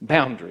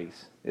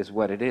 Boundaries is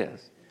what it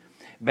is.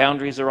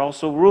 Boundaries are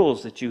also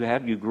rules that you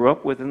have, you grew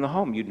up with in the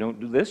home. You don't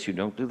do this, you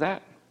don't do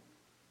that.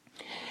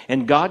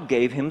 And God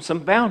gave him some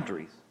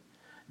boundaries.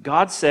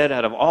 God said,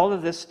 out of all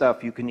of this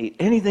stuff, you can eat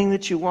anything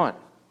that you want,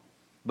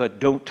 but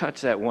don't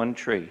touch that one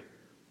tree.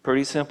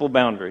 Pretty simple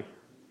boundary.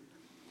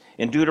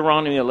 In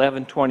Deuteronomy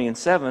 11, 20, and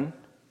 7,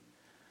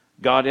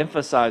 God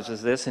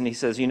emphasizes this, and he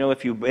says,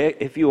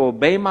 if you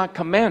obey my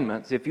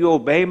commandments, if you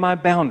obey my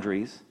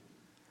boundaries,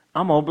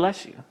 I'm going to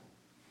bless you.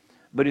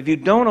 But if you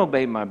don't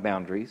obey my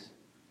boundaries,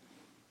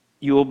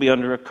 you will be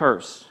under a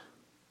curse.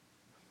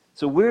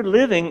 So we're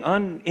living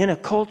in a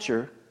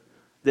culture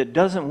that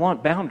doesn't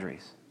want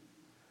boundaries.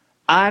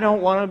 I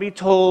don't want to be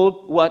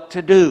told what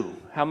to do.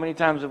 How many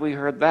times have we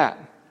heard that?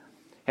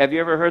 Have you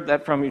ever heard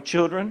that from your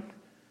children?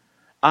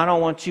 I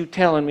don't want you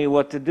telling me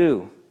what to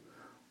do.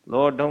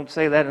 Lord, don't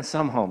say that in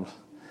some homes.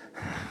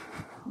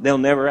 They'll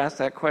never ask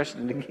that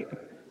question again.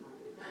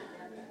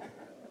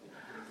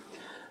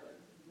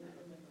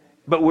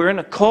 But we're in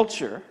a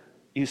culture,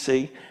 you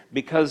see,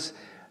 because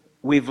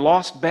we've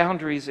lost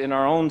boundaries in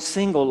our own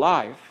single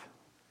life,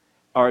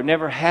 or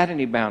never had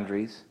any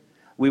boundaries.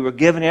 We were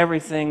given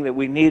everything that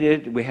we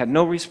needed. We had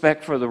no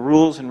respect for the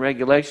rules and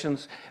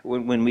regulations.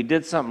 When we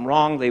did something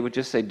wrong, they would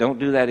just say, don't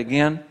do that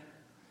again.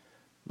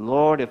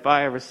 Lord, if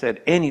I ever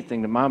said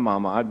anything to my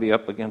mama, I'd be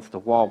up against the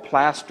wall,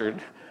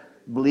 plastered,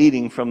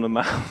 bleeding from the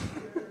mouth.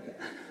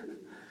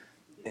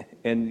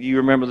 And you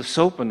remember the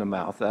soap in the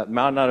mouth. That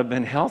might not have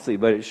been healthy,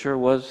 but it sure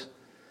was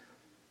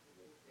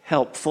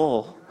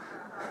helpful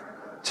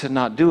to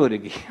not do it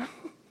again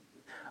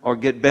or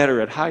get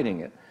better at hiding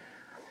it.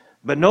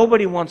 But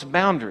nobody wants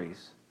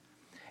boundaries.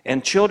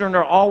 And children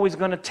are always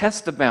going to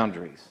test the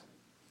boundaries.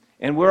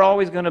 And we're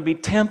always going to be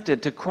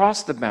tempted to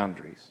cross the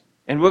boundaries.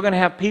 And we're going to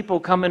have people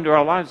come into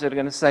our lives that are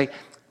going to say,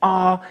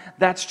 oh,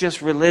 that's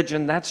just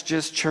religion, that's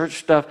just church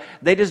stuff.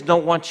 They just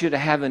don't want you to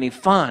have any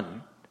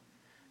fun.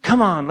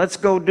 Come on, let's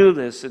go do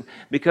this. And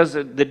because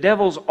the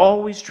devil's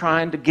always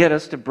trying to get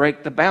us to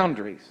break the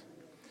boundaries.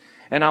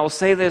 And I will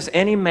say this,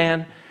 any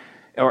man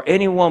or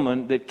any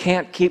woman that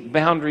can't keep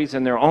boundaries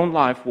in their own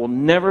life will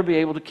never be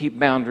able to keep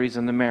boundaries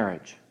in the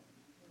marriage.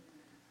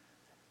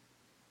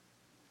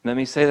 Let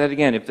me say that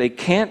again. If they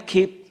can't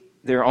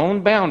keep their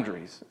own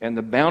boundaries and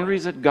the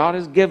boundaries that God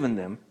has given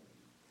them,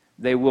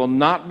 they will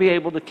not be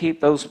able to keep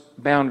those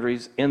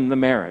boundaries in the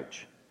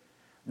marriage.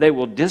 They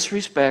will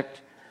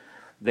disrespect,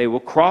 they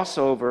will cross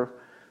over,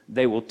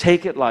 they will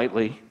take it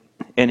lightly,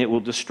 and it will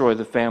destroy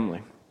the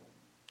family.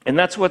 And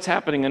that's what's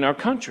happening in our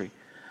country,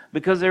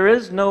 because there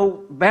is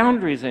no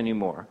boundaries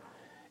anymore.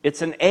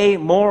 It's an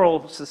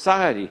amoral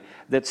society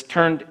that's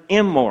turned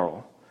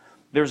immoral.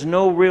 There's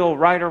no real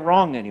right or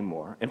wrong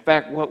anymore. In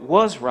fact, what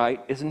was right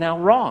is now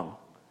wrong.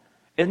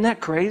 Isn't that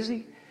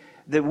crazy?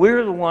 That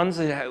we're the ones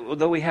that,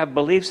 though we have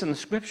beliefs in the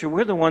Scripture,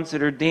 we're the ones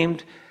that are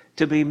deemed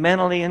to be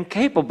mentally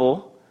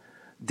incapable,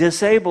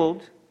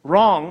 disabled,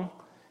 wrong,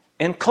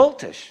 and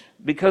cultish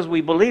because we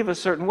believe a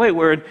certain way.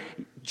 Where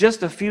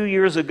just a few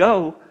years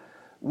ago,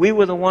 we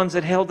were the ones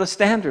that held the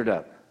standard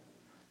up.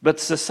 But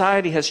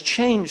society has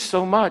changed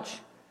so much,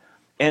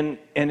 and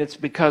it's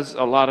because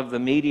a lot of the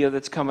media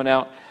that's coming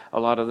out, a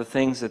lot of the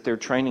things that they're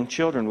training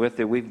children with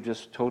that we've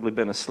just totally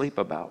been asleep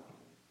about.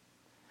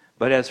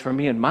 But as for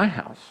me and my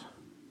house,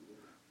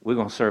 we're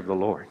going to serve the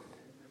Lord.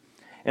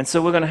 And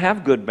so we're going to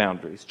have good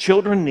boundaries.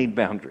 Children need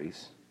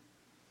boundaries.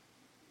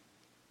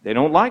 They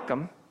don't like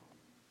them,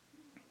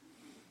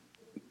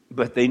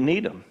 but they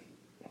need them.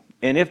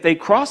 And if they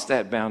cross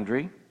that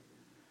boundary,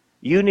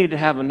 you need to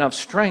have enough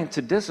strength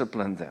to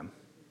discipline them.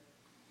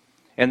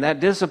 And that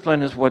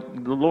discipline is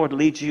what the Lord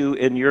leads you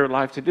in your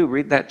life to do.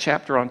 Read that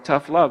chapter on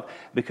tough love,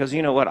 because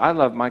you know what? I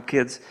love my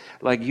kids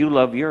like you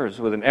love yours,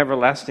 with an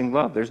everlasting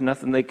love. There's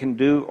nothing they can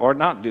do or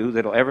not do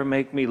that'll ever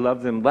make me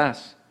love them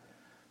less.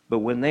 But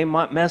when they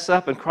mess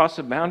up and cross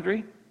a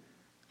boundary,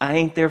 I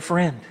ain't their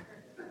friend.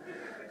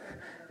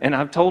 And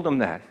I've told them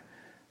that.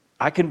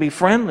 I can be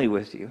friendly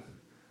with you,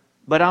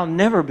 but I'll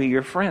never be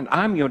your friend.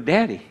 I'm your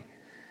daddy.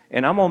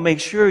 And I'm going to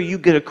make sure you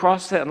get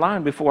across that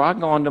line before I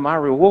go on to my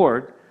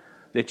reward,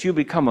 that you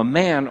become a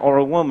man or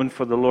a woman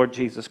for the Lord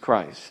Jesus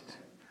Christ.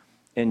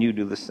 And you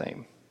do the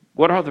same.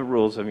 What are the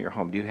rules of your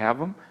home? Do you have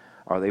them?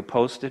 Are they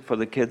posted for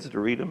the kids to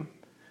read them?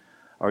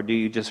 Or do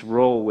you just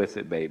roll with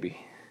it,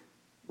 baby?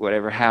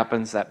 Whatever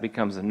happens, that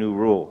becomes a new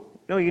rule.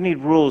 No, you need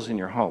rules in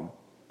your home.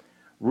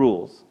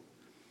 Rules.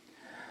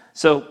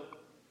 So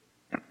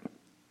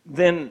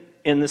then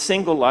in the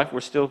single life,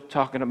 we're still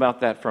talking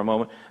about that for a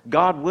moment.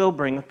 God will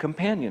bring a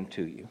companion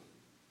to you.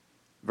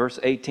 Verse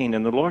 18,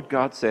 and the Lord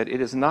God said, it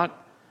is not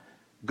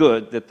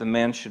good that the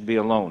man should be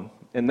alone.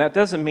 And that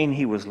doesn't mean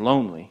he was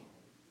lonely,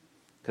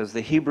 because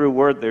the Hebrew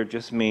word there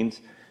just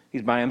means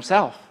he's by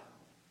himself.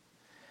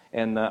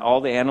 And all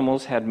the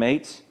animals had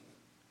mates.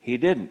 He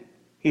didn't.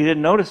 He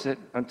didn't notice it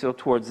until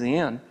towards the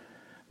end,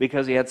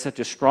 because he had such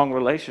a strong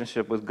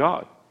relationship with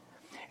God.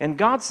 And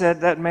God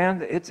said that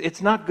man,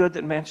 it's not good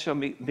that man shall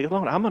be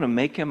alone. I'm going to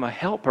make him a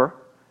helper.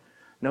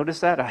 Notice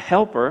that, a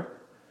helper,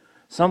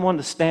 someone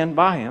to stand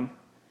by him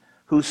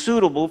who's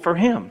suitable for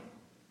him.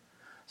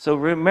 So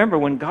remember,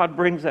 when God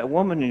brings that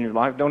woman in your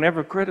life, don't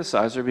ever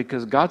criticize her,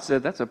 because God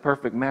said that's a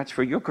perfect match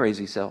for your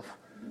crazy self.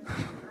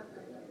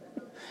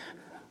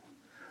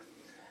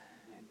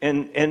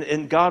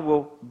 and God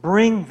will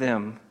bring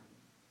them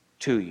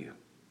to you.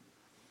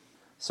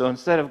 So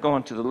instead of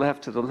going to the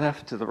left, to the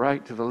left, to the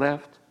right, to the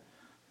left,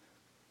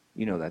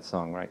 you know that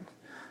song, right?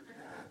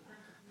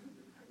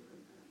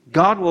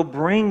 God will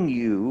bring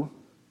you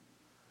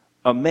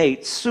a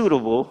mate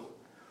suitable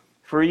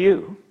for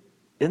you.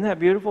 Isn't that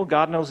beautiful?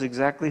 God knows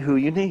exactly who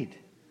you need.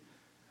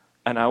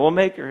 and I will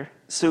make her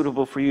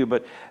suitable for you.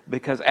 But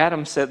because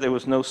Adam said there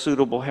was no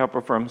suitable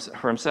helper for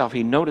himself,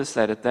 he noticed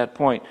that at that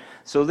point.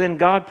 So then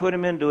God put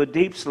him into a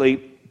deep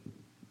sleep,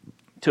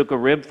 took a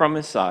rib from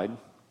his side,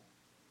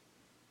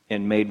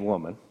 and made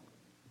woman.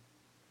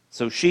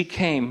 So she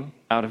came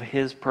out of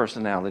his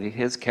personality,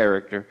 his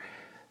character.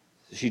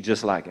 She's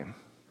just like him.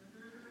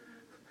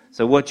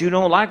 So what you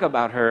don't like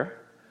about her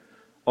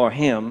or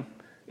him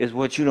is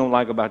what you don't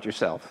like about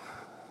yourself.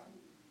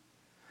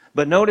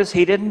 But notice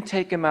he didn't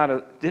take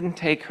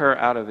her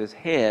out of his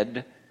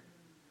head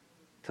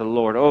to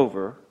lord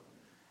over,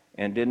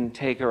 and didn't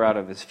take her out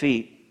of his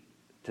feet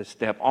to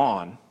step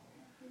on,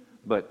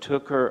 but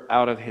took her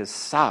out of his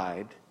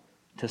side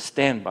to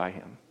stand by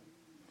him.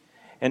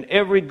 And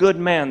every good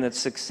man that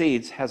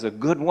succeeds has a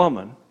good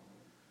woman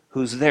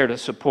who's there to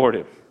support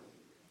him.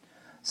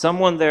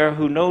 Someone there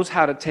who knows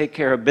how to take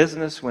care of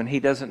business when he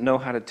doesn't know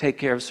how to take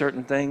care of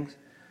certain things,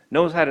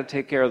 knows how to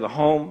take care of the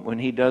home when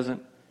he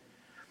doesn't.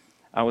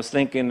 I was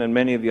thinking, and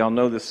many of y'all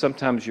know this,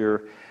 sometimes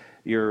your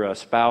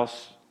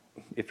spouse,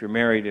 if you're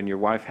married and your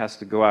wife has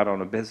to go out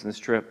on a business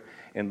trip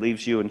and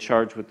leaves you in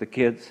charge with the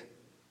kids,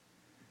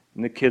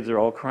 and the kids are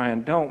all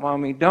crying, "Don't,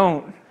 Mommy,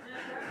 don't."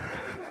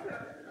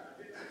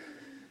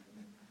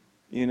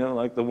 You know,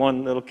 like the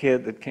one little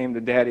kid that came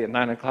to Daddy at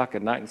 9 o'clock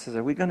at night and says,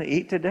 "Are we going to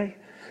eat today?"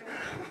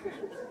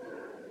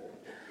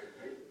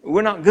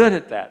 We're not good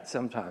at that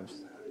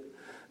sometimes.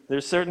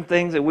 There's certain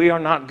things that we are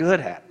not good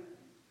at,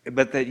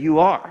 but that you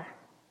are.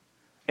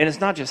 And it's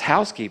not just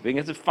housekeeping,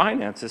 it's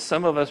finances.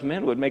 Some of us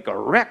men would make a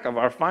wreck of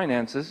our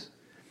finances,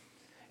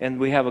 and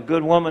we have a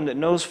good woman that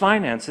knows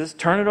finances.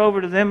 Turn it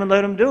over to them and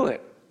let them do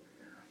it.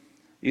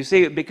 You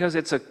see, because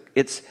it's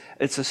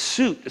a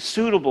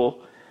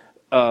suitable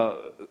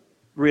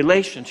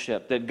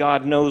relationship that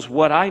God knows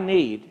what I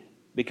need,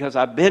 because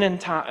I've been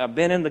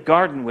in the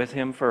garden with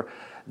him for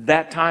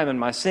that time in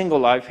my single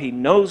life. He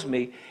knows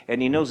me,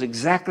 and he knows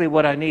exactly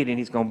what I need, and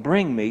he's going to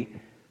bring me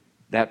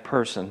that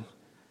person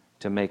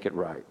to make it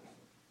right.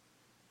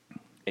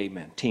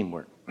 Amen.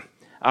 Teamwork.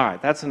 All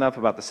right, that's enough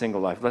about the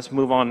single life. Let's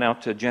move on now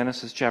to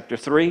Genesis chapter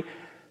 3,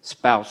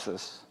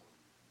 spouses.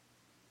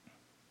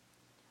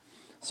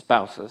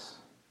 Spouses.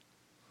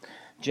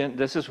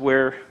 This is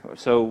where,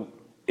 so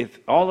if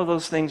all of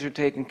those things are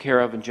taken care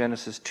of in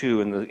Genesis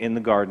 2 in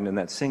the garden, in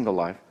that single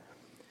life,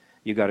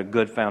 you got a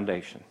good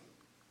foundation.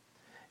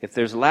 If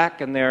there's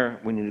lack in there,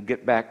 we need to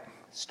get back,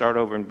 start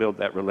over and build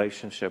that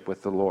relationship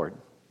with the Lord.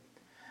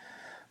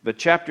 But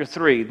chapter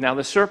 3, now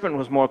the serpent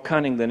was more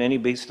cunning than any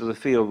beast of the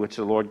field which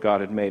the Lord God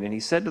had made. And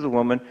he said to the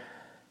woman,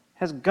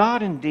 "Has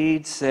God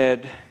indeed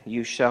said,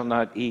 'You shall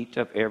not eat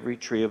of every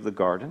tree of the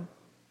garden'?"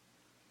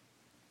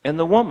 And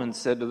the woman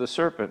said to the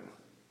serpent,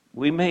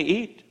 "We may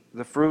eat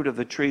the fruit of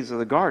the trees of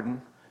the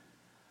garden,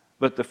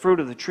 but the fruit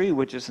of the tree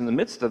which is in the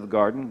midst of the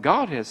garden,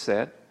 God has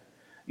said,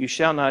 'You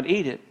shall not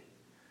eat it,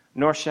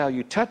 nor shall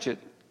you touch it,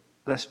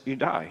 lest you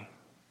die.'"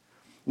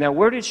 Now,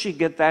 where did she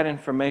get that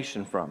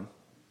information from?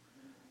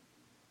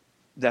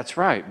 That's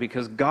right,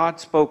 because God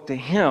spoke to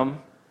him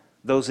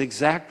those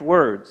exact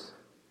words,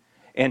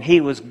 and he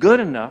was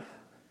good enough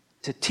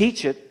to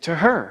teach it to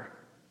her.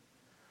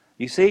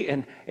 You see,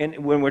 and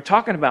when we're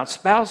talking about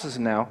spouses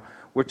now,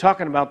 we're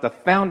talking about the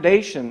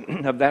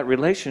foundation of that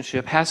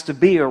relationship has to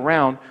be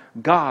around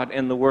God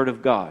and the Word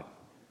of God.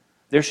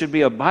 There should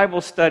be a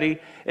Bible study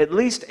at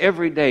least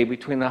every day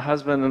between the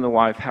husband and the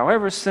wife,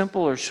 however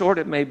simple or short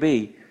it may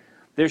be.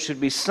 There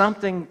should be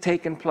something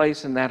taking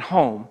place in that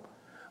home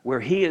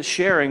where he is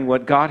sharing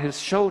what God has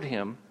showed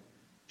him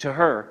to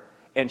her,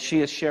 and she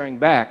is sharing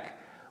back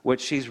what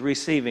she's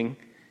receiving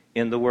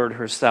in the Word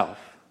herself.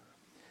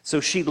 So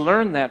she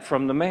learned that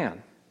from the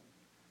man.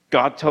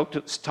 God talked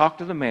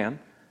to the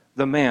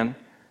man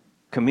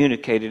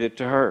communicated it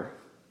to her.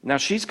 Now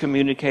she's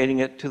communicating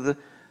it to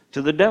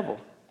the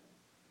devil.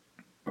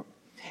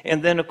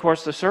 And then, of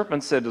course, the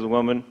serpent said to the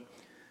woman,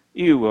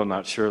 "You will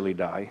not surely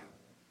die."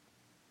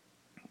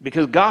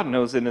 Because God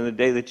knows that in the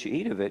day that you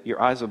eat of it,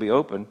 your eyes will be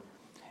open,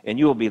 and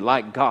you will be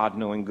like God,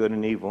 knowing good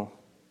and evil.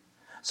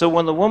 So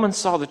when the woman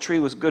saw the tree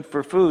was good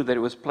for food, that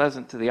it was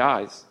pleasant to the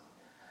eyes,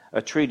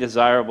 a tree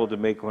desirable to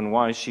make one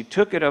wise, she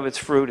took it of its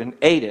fruit and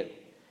ate it.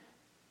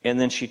 And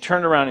then she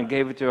turned around and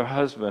gave it to her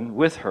husband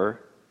with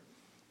her,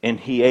 and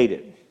he ate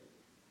it.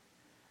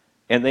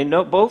 And they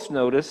both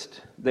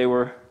noticed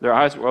their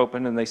eyes were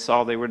open, and they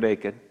saw they were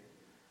naked.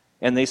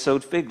 And they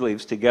sewed fig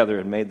leaves together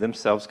and made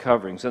themselves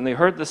coverings. And they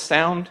heard the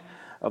sound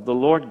of the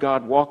Lord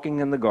God walking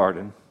in the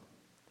garden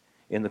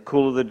in the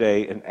cool of the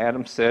day, and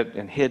Adam said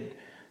and hid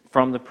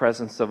from the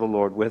presence of the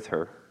Lord with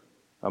her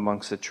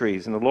amongst the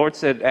trees. And the Lord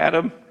said,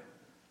 "Adam,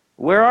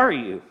 where are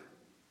you?"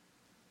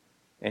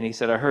 And he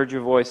said, "I heard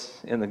your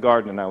voice in the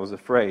garden, and I was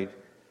afraid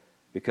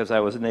because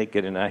I was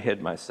naked and I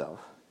hid myself."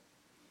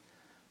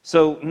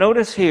 So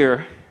notice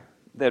here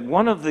that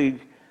one of the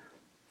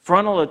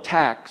frontal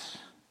attacks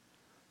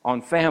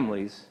on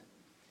families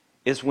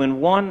is when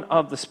one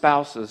of the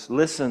spouses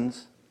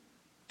listens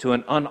to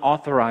an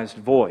unauthorized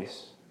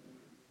voice.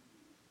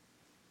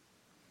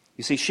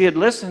 You see, she had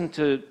listened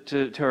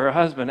to her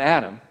husband,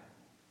 Adam,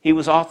 He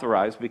was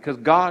authorized because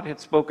God had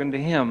spoken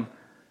to him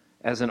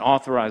as an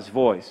authorized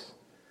voice.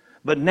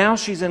 But now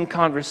she's in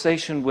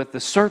conversation with the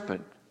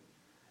serpent,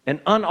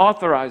 an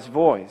unauthorized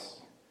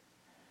voice.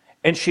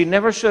 And she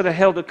never should have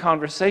held a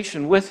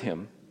conversation with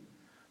him,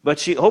 but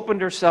she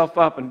opened herself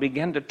up and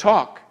began to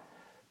talk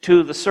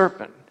to the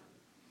serpent.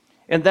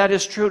 And that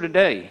is true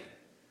today.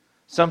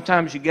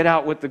 Sometimes you get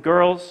out with the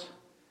girls,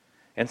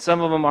 and some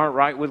of them aren't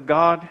right with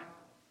God.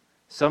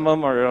 Some of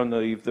them are on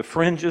the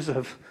fringes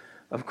of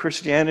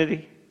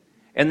Christianity.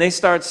 And they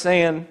start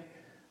saying,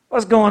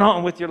 what's going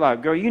on with your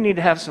life? Girl, you need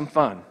to have some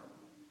fun.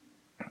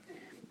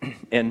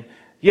 And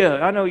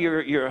yeah, I know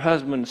your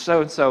husband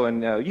so-and-so,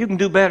 and you can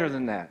do better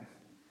than that.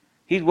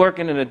 He's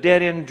working in a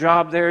dead-end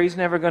job there. He's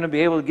never going to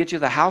be able to get you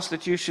the house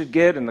that you should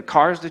get and the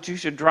cars that you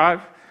should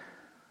drive.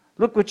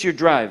 Look what you're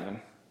driving.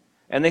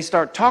 And they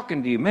start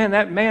talking to you. Man,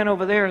 that man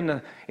over there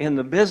in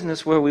the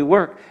business where we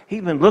work,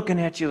 he's been looking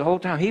at you the whole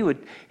time.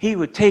 He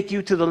would take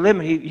you to the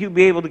limit. You'd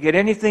be able to get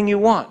anything you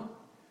want.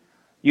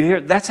 You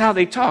hear? That's how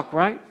they talk,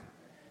 right?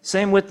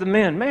 Same with the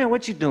men. Man,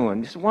 what you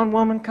doing? Just one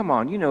woman? Come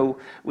on. You know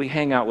we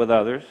hang out with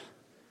others.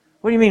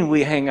 What do you mean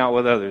we hang out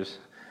with others?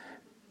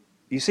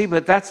 You see,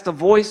 but that's the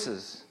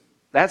voices.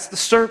 That's the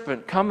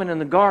serpent coming in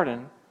the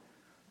garden,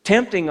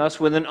 tempting us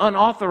with an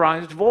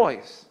unauthorized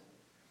voice.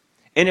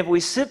 And if we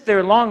sit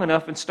there long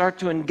enough and start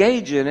to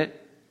engage in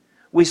it,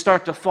 we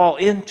start to fall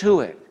into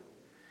it.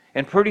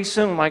 And pretty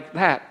soon, like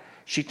that,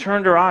 she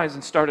turned her eyes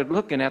and started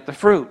looking at the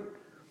fruit.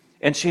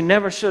 And she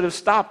never should have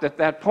stopped at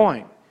that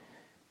point.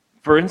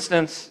 For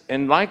instance,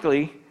 and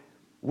likely,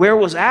 where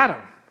was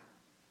Adam?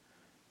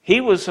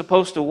 He was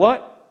supposed to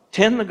what?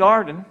 Tend the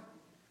garden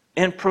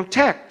and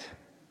protect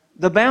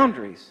the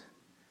boundaries.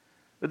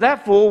 But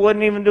that fool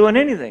wasn't even doing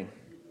anything.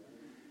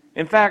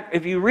 In fact,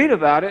 if you read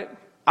about it,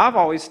 I've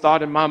always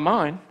thought in my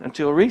mind,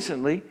 until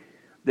recently,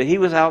 that he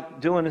was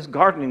out doing his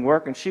gardening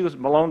work and she was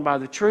alone by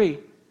the tree.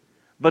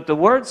 But the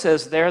word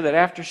says there that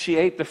after she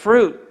ate the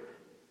fruit,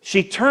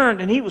 she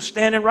turned and he was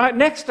standing right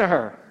next to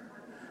her.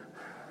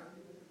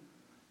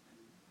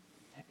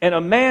 And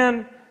a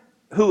man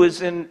who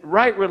is in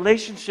right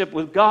relationship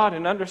with God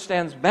and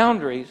understands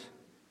boundaries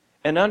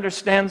and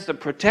understands the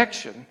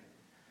protection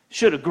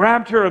should have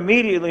grabbed her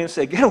immediately and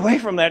said, get away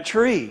from that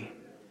tree.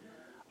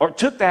 Or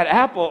took that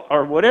apple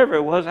or whatever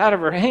it was out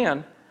of her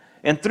hand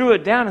and threw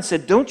it down and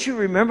said, don't you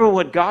remember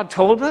what God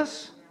told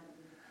us?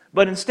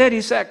 But instead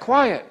he sat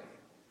quiet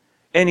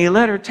and he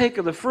let her take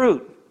of the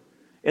fruit.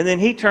 And then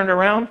he turned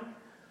around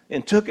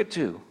and took it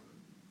too.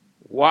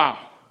 Wow.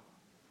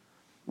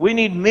 We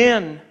need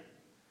men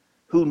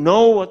who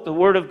know what the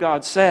Word of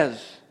God says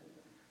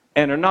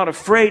and are not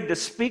afraid to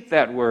speak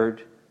that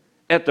word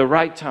at the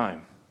right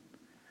time.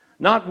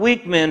 Not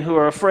weak men who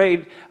are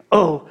afraid,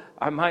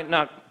 I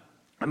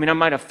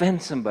might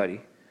offend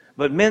somebody.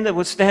 But men that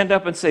would stand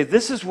up and say,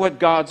 this is what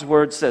God's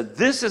Word said.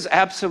 This is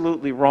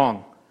absolutely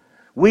wrong.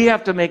 We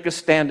have to make a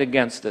stand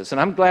against this.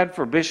 And I'm glad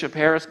for Bishop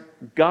Harris.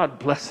 God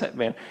bless that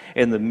man.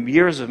 In the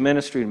years of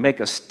ministry, to make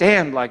a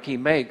stand like he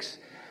makes.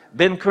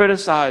 Been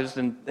criticized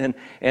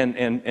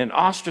and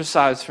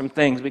ostracized from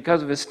things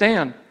because of his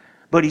stand.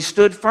 But he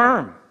stood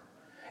firm.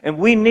 And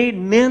we need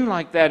men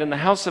like that in the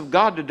house of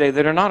God today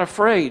that are not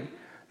afraid.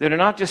 That are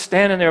not just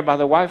standing there by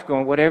the wife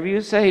going, whatever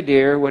you say,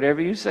 dear,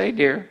 whatever you say,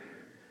 dear.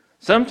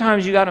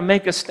 Sometimes you got to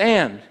make a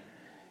stand.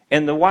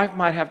 And the wife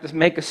might have to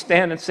make a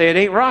stand and say, it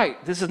ain't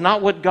right. This is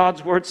not what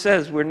God's Word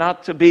says. We're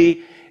not to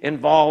be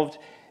involved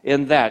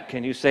in that.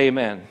 Can you say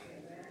amen?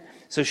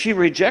 So she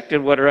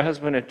rejected what her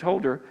husband had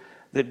told her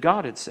that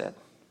God had said.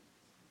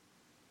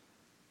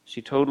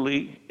 She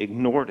totally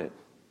ignored it,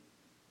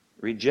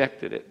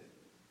 rejected it.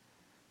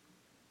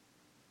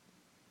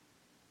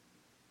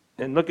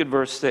 And look at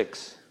verse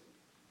 6.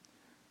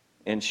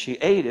 And she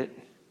ate it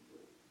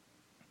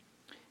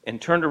and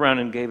turned around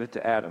and gave it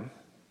to Adam.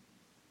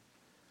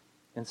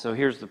 And so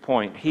here's the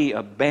point. He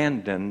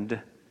abandoned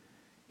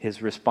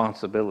his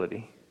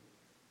responsibility.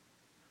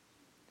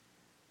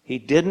 He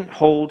didn't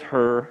hold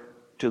her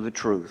to the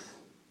truth.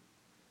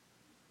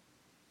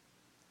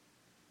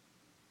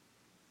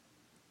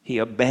 He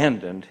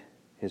abandoned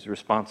his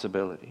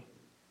responsibility.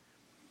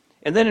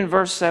 And then in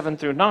verse 7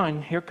 through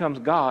 9, here comes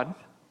God.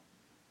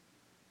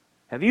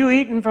 Have you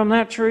eaten from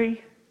that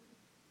tree?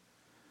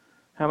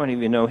 How many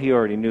of you know he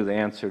already knew the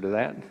answer to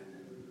that?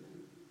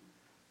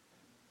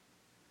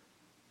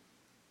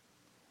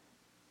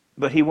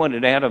 But he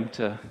wanted Adam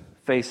to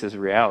face his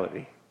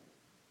reality.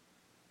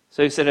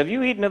 So he said, have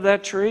you eaten of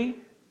that tree?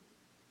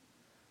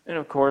 And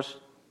of course,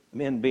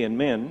 men being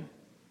men,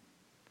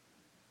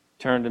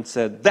 turned and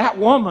said, that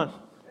woman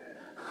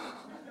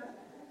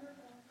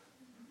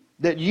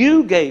that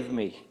you gave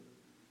me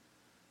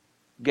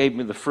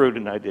the fruit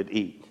and I did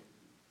eat.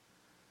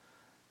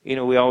 You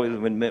know, we always,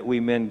 when we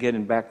men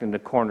getting back into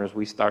corners,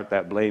 we start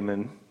that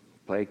blaming,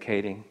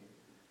 placating,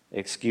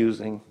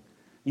 excusing.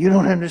 You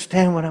don't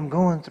understand what I'm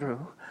going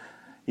through.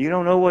 You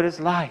don't know what it's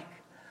like.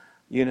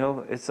 You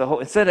know, it's a whole,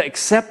 instead of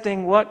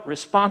accepting what?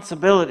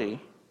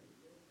 Responsibility.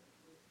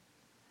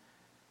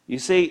 You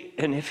see,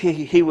 and if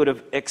he would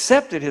have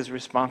accepted his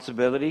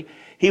responsibility,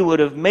 he would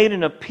have made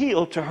an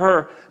appeal to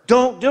her,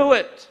 don't do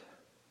it.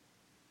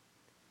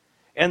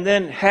 And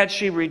then had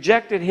she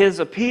rejected his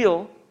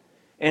appeal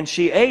and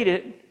she ate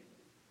it,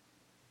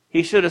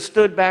 he should have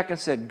stood back and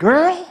said,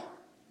 girl,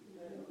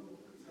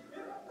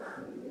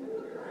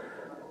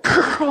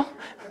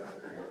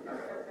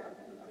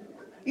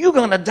 you're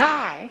going to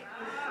die.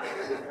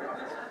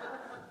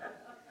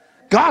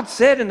 God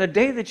said in the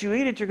day that you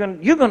eat it, you're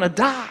going to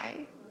die.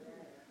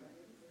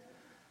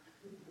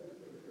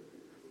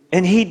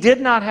 And he did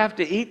not have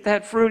to eat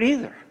that fruit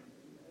either.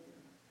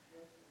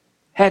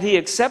 Had he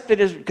accepted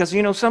his, because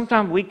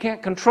sometimes we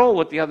can't control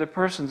what the other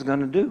person's going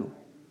to do.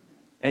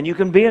 And you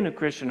can be in a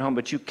Christian home,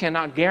 but you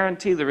cannot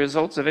guarantee the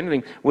results of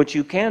anything. What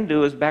you can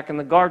do is back in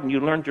the garden, you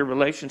learned your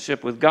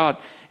relationship with God,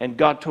 and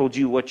God told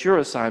you what your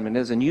assignment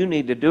is, and you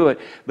need to do it.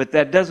 But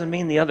that doesn't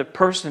mean the other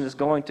person is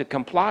going to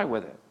comply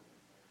with it.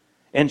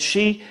 And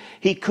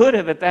he could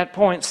have at that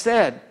point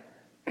said,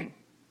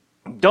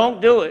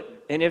 don't do it.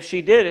 And if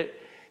she did it,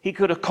 he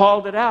could have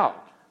called it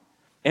out.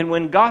 And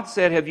when God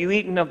said, have you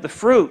eaten of the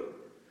fruit?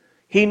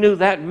 He knew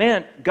that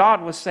meant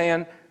God was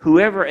saying,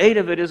 whoever ate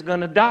of it is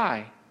going to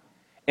die.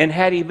 And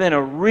had he been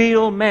a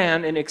real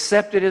man and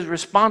accepted his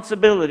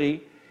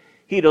responsibility,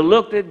 he'd have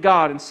looked at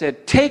God and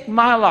said, take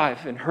my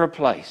life in her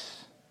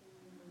place.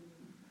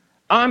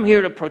 I'm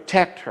here to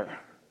protect her.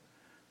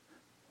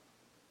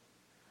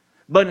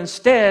 But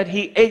instead,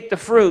 he ate the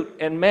fruit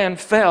and man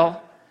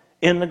fell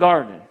in the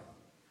garden.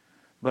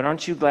 But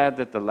aren't you glad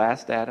that the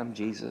last Adam,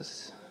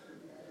 Jesus,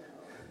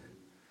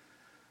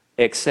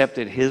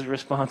 accepted his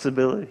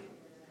responsibility?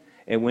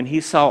 And when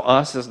he saw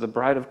us as the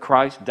bride of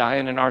Christ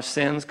dying in our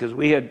sins because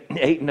we had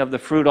eaten of the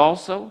fruit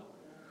also,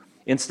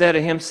 instead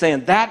of him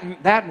saying,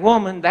 that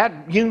woman,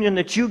 that union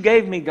that you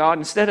gave me, God,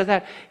 instead of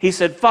that, he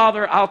said,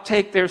 Father, I'll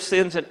take their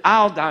sins and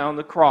I'll die on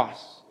the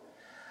cross.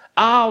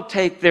 I'll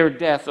take their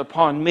death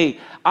upon me.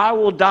 I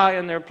will die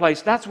in their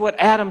place. That's what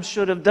Adam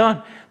should have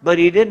done, but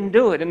he didn't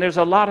do it. And there's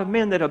a lot of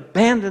men that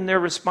abandon their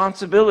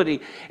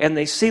responsibility and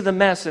they see the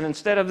mess, and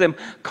instead of them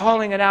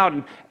calling it out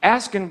and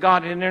asking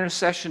God in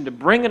intercession to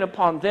bring it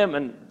upon them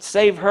and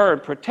save her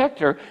and protect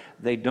her,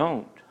 they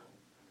don't.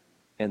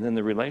 And then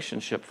the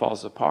relationship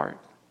falls apart.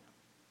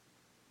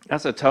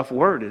 That's a tough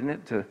word, isn't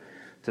it?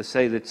 To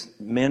say that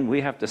men,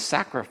 we have to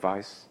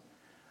sacrifice.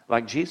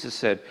 Like Jesus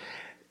said,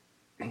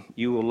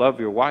 you will love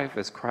your wife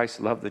as Christ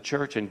loved the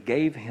church and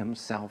gave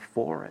himself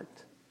for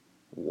it.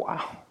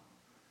 Wow.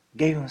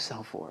 Gave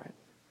himself for it.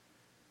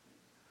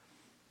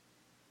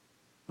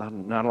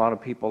 Not a lot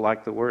of people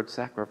like the word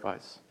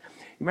sacrifice.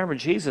 You remember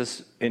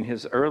Jesus in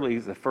his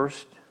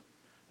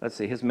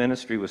his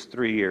ministry was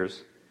 3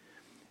 years.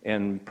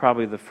 And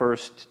probably the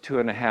first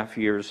 2.5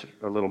 years,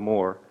 a little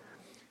more,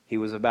 he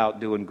was about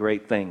doing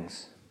great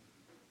things.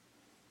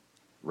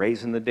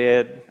 Raising the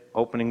dead,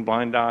 opening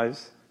blind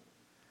eyes,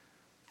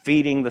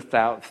 feeding the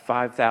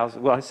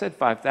 5,000. Well, I said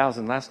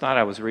 5,000. Last night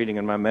I was reading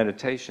in my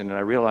meditation and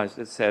I realized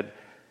it said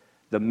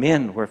the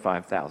men were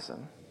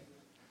 5,000.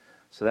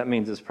 So that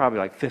means it's probably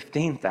like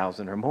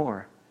 15,000 or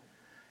more.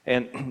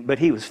 But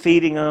he was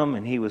feeding them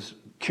and he was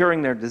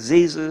curing their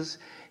diseases.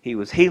 He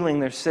was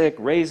healing their sick,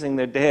 raising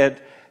their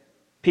dead.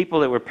 People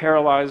that were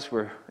paralyzed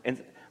were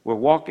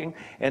walking,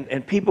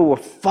 and people were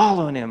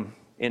following him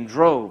in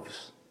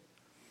droves.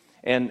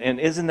 And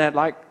isn't that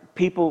like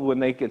people when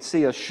they could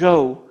see a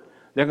show,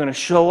 they're going to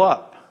show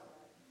up.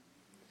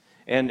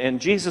 And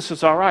Jesus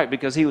was all right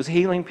because he was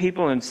healing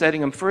people and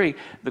setting them free.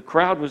 The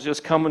crowd was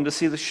just coming to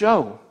see the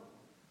show.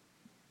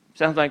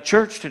 Sounds like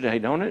church today,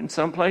 don't it, in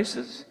some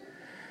places?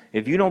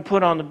 If you don't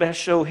put on the best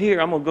show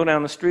here, I'm going to go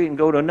down the street and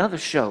go to another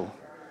show.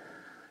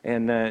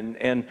 And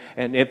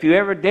if you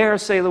ever dare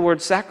say the word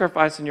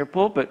sacrifice in your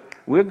pulpit,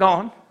 we're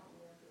gone.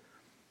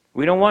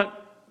 We don't want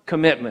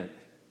commitment.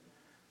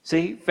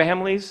 See,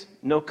 families,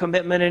 no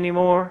commitment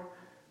anymore.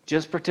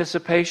 Just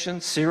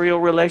participation, serial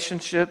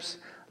relationships,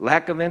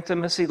 lack of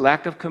intimacy,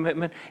 lack of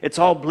commitment. It's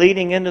all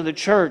bleeding into the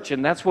church,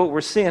 and that's what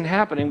we're seeing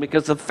happening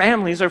because the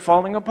families are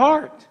falling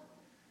apart.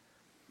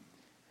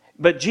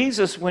 But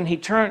Jesus, when he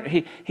turned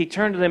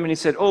to them and he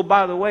said, oh,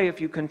 by the way,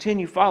 if you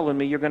continue following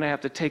me, you're going to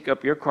have to take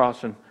up your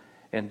cross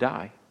and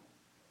die.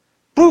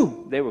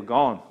 Boom! They were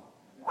gone.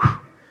 Whew.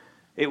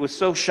 It was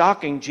so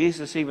shocking,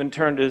 Jesus even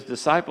turned to his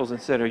disciples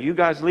and said, are you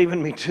guys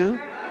leaving me too?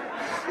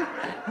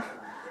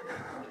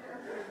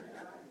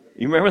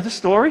 You remember the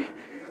story?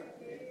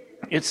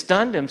 It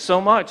stunned him so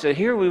much that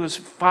here we was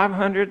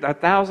 500,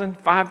 1,000,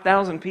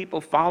 5,000 people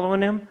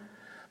following him.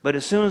 But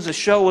as soon as the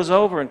show was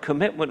over and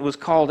commitment was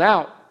called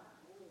out,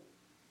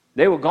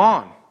 they were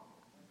gone.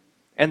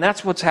 And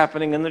that's what's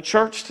happening in the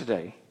church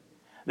today.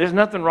 There's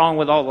nothing wrong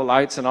with all the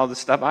lights and all this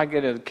stuff. I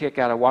get a kick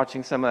out of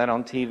watching some of that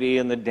on TV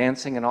and the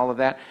dancing and all of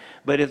that.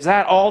 But is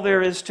that all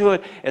there is to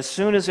it? As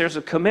soon as there's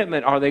a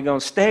commitment, are they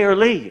going to stay or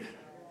leave?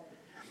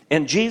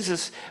 And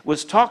Jesus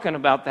was talking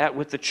about that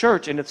with the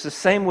church, and it's the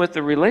same with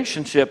the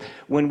relationship.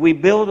 When we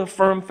build a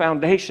firm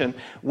foundation,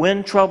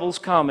 when troubles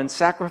come and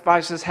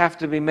sacrifices have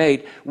to be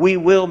made, we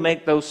will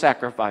make those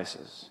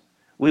sacrifices.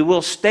 We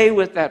will stay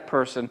with that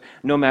person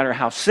no matter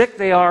how sick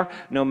they are,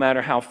 no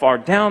matter how far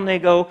down they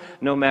go,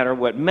 no matter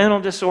what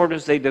mental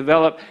disorders they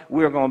develop.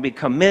 We're going to be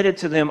committed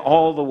to them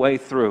all the way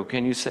through.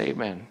 Can you say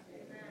amen?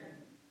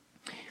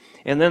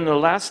 And then the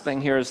last thing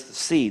here is the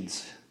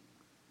seeds.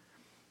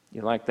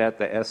 You like that?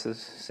 The S's,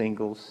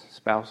 singles,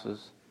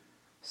 spouses,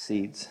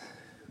 seeds.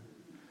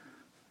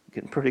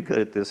 Getting pretty good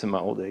at this in my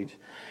old age.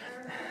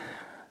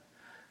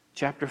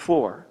 Chapter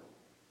 4,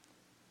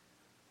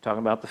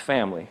 talking about the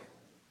family.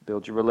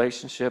 Build your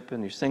relationship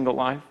in your single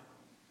life.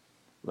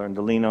 Learn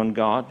to lean on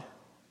God.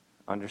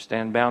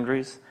 Understand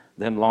boundaries.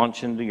 Then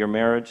launch into your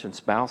marriage and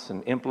spouse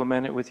and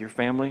implement it with your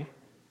family.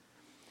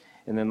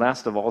 And then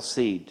last of all,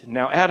 seed.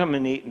 Now Adam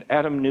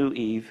knew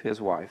Eve, his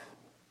wife.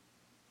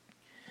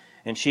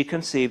 And she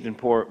conceived and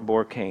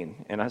bore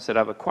Cain. And I said,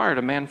 I've acquired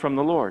a man from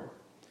the Lord.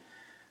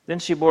 Then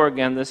she bore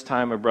again, this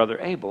time her brother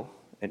Abel.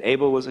 And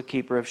Abel was a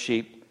keeper of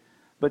sheep,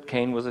 but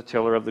Cain was a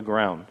tiller of the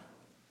ground.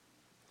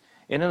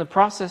 And in the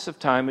process of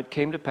time it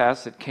came to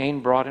pass that Cain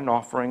brought an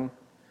offering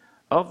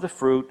of the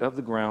fruit of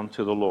the ground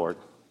to the Lord.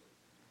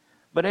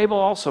 But Abel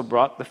also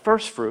brought the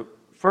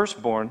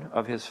firstborn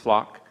of his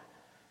flock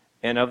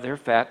and of their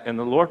fat, and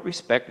the Lord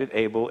respected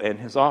Abel and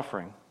his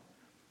offering.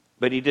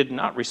 But he did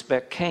not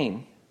respect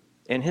Cain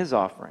and his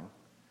offering.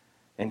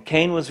 And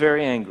Cain was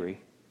very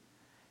angry,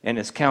 and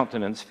his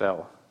countenance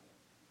fell.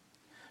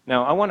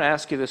 Now, I want to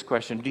ask you this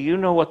question. Do you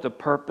know what the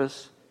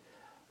purpose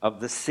of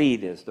the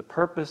seed is? The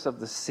purpose of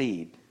the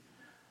seed.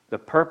 The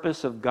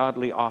purpose of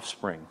godly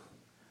offspring.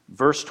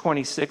 Verse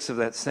 26 of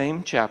that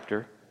same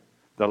chapter,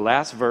 the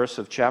last verse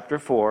of chapter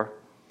 4,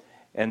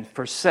 and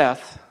for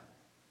Seth,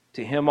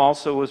 to him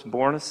also was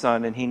born a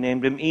son, and he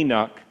named him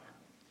Enoch.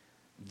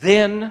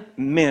 Then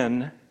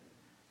men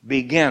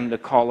began to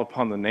call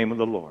upon the name of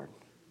the Lord.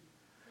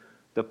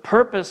 The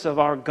purpose of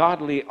our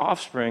godly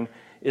offspring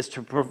is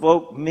to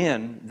provoke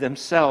men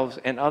themselves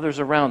and others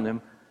around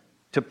them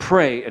to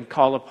pray and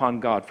call upon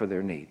God for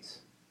their needs.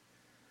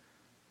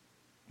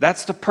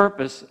 That's the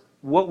purpose,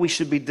 what we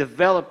should be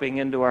developing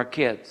into our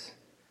kids.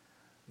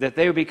 That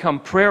they become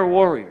prayer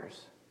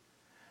warriors.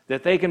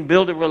 That they can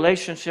build a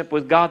relationship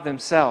with God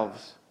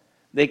themselves.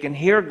 They can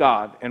hear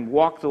God and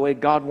walk the way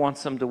God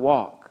wants them to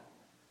walk.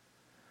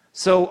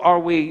 So are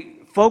we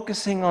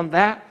focusing on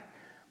that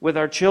with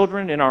our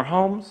children in our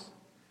homes?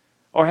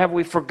 Or have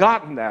we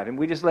forgotten that and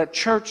we just let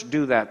church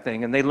do that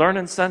thing? And they learn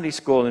in Sunday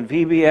school and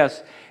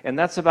VBS, and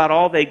that's about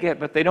all they get.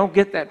 But they don't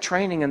get that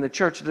training in the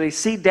church. They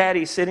see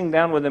Daddy sitting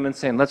down with them and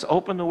saying, let's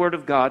open the Word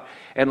of God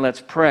and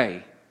let's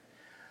pray.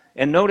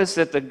 And notice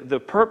that the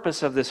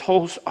purpose of this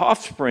whole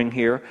offspring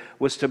here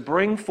was to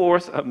bring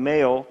forth a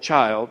male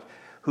child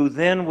who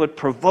then would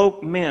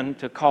provoke men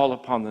to call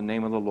upon the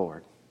name of the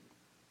Lord.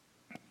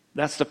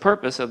 That's the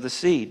purpose of the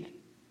seed.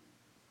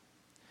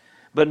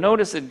 But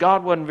notice that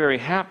God wasn't very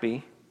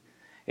happy,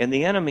 and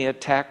the enemy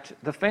attacked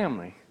the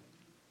family.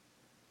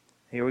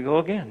 Here we go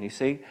again. You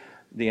see,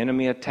 the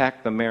enemy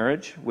attacked the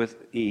marriage with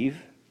Eve,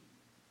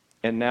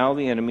 and now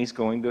the enemy's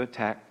going to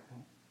attack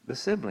the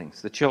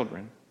siblings, the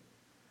children.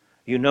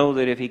 You know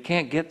that if he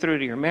can't get through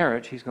to your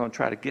marriage, he's going to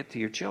try to get to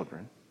your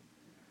children.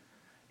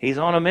 He's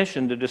on a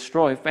mission to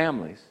destroy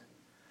families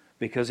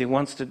because he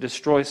wants to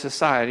destroy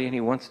society and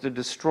he wants to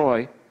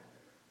destroy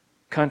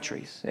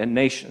countries and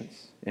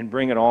nations and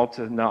bring it all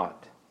to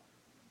naught.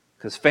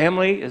 Because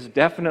family is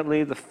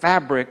definitely the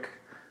fabric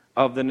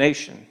of the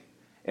nation,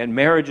 and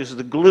marriage is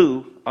the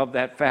glue of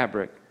that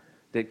fabric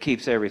that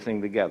keeps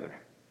everything together.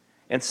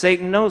 And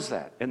Satan knows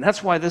that. And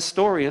that's why this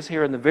story is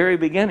here in the very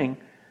beginning,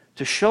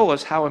 to show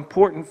us how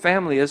important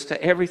family is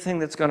to everything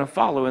that's going to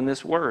follow in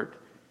this word.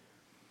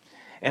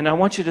 And I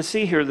want you to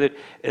see here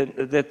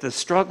that the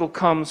struggle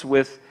comes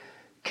with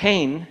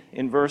Cain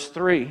in verse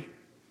 3,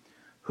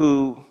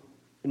 who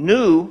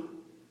knew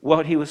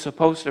what he was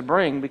supposed to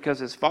bring because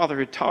his father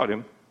had taught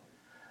him.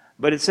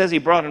 But it says he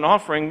brought an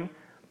offering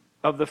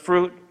of the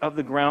fruit of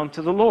the ground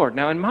to the Lord.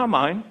 Now, in my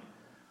mind,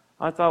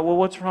 I thought, well,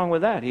 what's wrong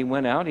with that? He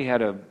went out, he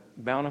had a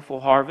bountiful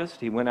harvest.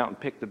 He went out and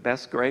picked the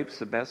best grapes,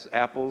 the best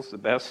apples, the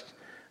best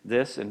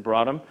this, and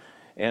brought them,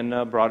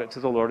 and brought it to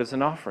the Lord as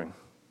an offering.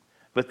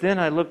 But then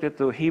I looked at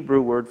the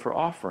Hebrew word for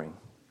offering.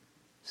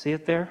 See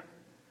it there?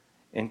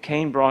 And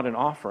Cain brought an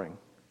offering.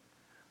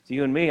 So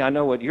you and me, I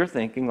know what you're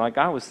thinking, like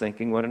I was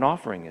thinking what an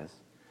offering is.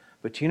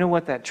 But do you know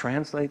what that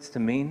translates to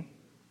mean?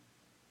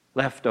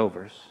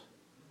 Leftovers.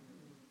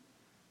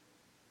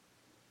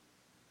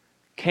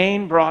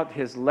 Cain brought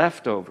his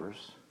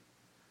leftovers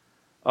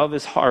of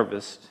his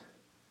harvest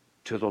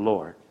to the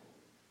Lord.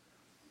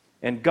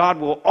 And God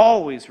will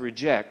always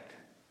reject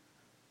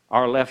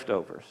our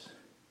leftovers.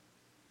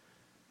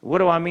 What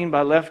do I mean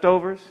by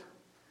leftovers?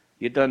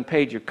 You done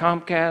paid your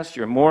Comcast,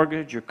 your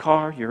mortgage, your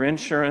car, your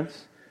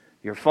insurance,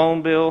 your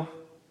phone bill,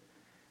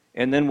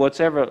 and then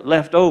what's ever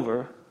left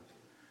over,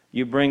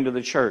 you bring to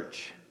the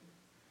church.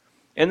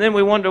 And then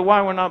we wonder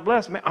why we're not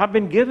blessed. Man, I've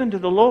been given to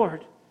the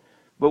Lord.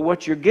 But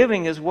what you're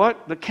giving is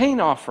what? The Cain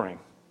offering.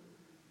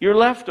 Your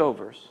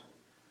leftovers.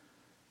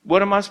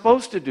 What am I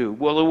supposed to do?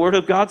 Well, the Word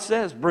of God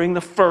says, bring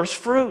the first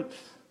fruits.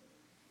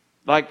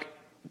 Like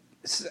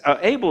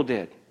Abel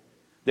did.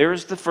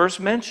 There's the first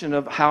mention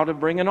of how to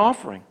bring an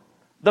offering.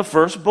 The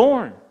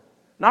firstborn.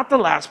 Not the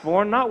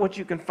lastborn, not what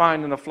you can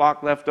find in a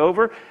flock left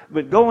over,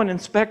 but go and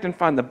inspect and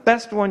find the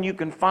best one you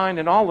can find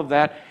in all of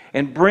that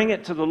and bring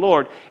it to the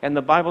Lord. And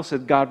the Bible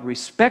said God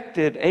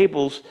respected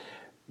Abel's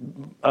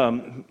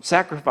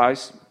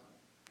sacrifice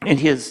and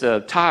his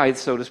tithe,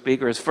 so to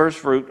speak, or his first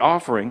fruit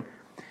offering,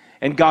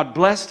 and God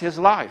blessed his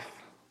life.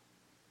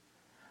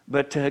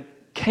 But to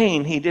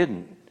Cain, he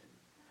didn't.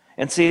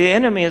 And see, the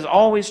enemy is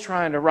always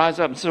trying to rise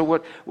up. And so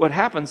what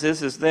happens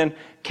is then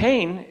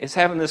Cain is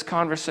having this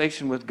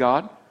conversation with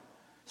God.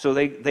 So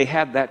they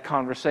had that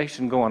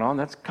conversation going on.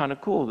 That's kind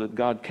of cool that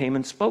God came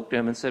and spoke to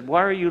him and said,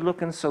 why are you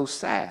looking so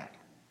sad?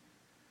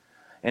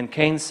 And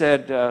Cain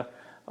said,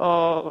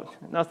 oh,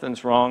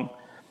 nothing's wrong.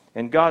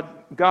 And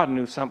God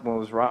knew something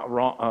was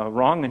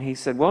wrong. And he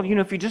said, well,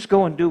 if you just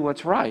go and do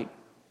what's right.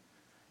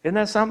 Isn't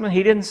that something?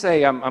 He didn't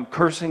say, I'm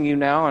cursing you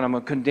now and I'm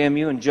going to condemn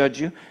you and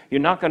judge you. You're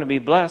not going to be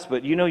blessed,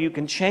 but you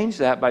can change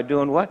that by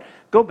doing what?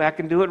 Go back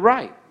and do it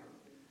right.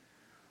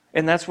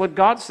 And that's what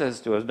God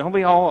says to us. Don't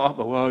be all up,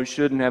 well, I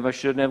shouldn't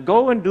have.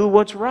 Go and do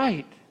what's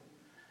right.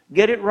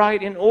 Get it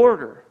right in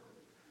order.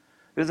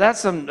 Because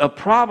that's a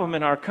problem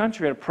in our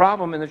country, a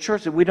problem in the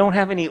church, that we don't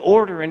have any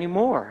order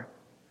anymore.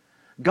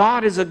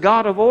 God is a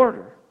God of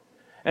order.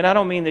 And I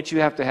don't mean that you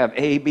have to have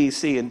A, B,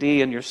 C, and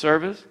D in your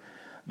service.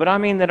 But I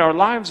mean that our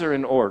lives are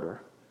in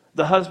order.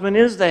 The husband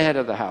is the head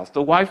of the house.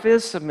 The wife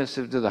is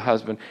submissive to the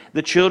husband.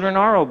 The children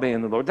are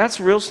obeying the Lord. That's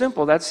real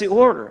simple. That's the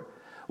order.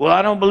 Well,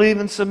 I don't believe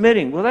in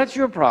submitting. Well, that's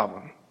your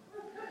problem.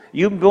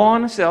 You can go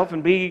on yourself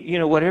and be,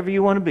 whatever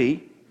you want to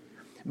be.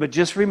 But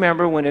just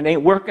remember, when it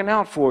ain't working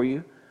out for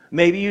you,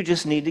 maybe you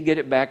just need to get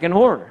it back in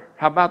order.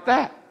 How about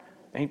that?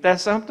 Ain't that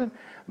something?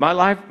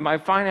 My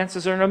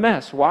finances are in a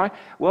mess. Why?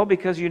 Well,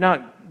 because you're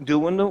not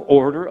doing the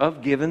order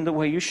of giving the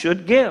way you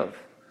should give.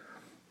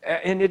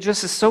 And it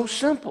just is so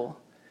simple,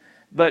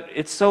 but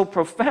it's so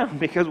profound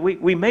because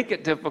we make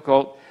it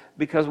difficult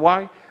because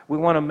why? We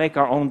want to make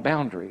our own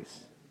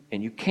boundaries,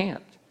 and you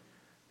can't.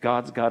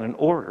 God's got an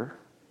order,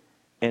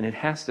 and it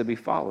has to be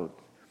followed.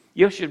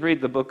 You should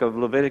read the book of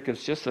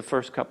Leviticus, just the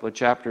first couple of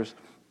chapters,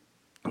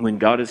 when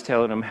God is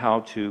telling them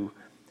how to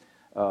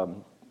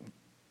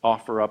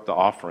offer up the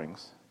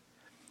offerings.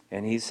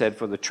 And he said,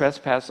 for the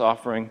trespass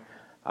offering,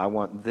 I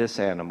want this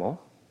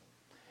animal.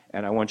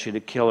 And I want you to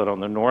kill it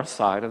on the north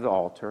side of the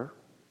altar.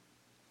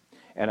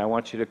 And I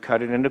want you to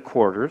cut it into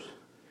quarters.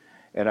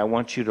 And I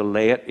want you to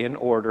lay it in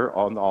order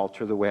on the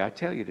altar the way I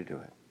tell you to do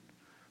it.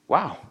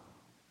 Wow.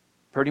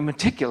 Pretty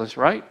meticulous,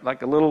 right?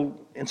 Like a little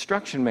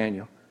instruction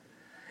manual.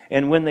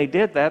 And when they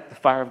did that, the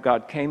fire of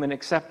God came and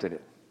accepted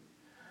it.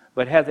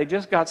 But had they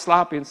just got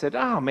sloppy and said,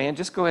 oh man,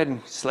 just go ahead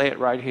and slay it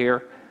right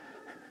here,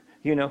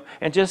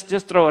 and just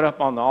throw it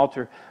up on the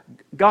altar,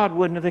 God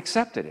wouldn't have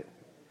accepted it.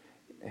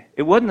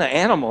 It wasn't the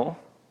animal.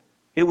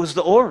 It was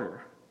the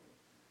order.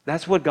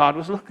 That's what God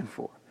was looking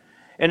for.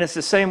 And it's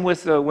the same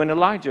with when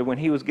Elijah, when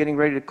he was getting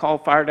ready to call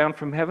fire down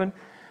from heaven.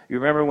 You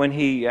remember when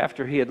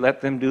after he had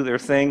let them do their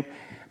thing,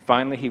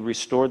 finally he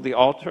restored the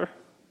altar.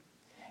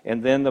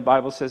 And then the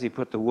Bible says he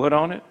put the wood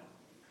on it.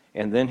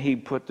 And then he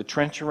put the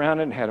trench around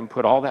it and had him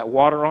put all that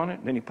water on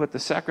it. Then he put the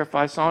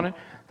sacrifice on it.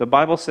 The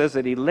Bible says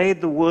that he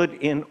laid the wood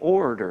in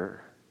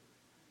order.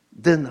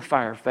 Then the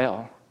fire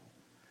fell.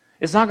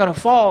 It's not going to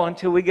fall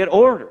until we get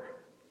order.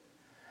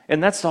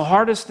 And that's the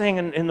hardest thing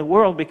in the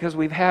world because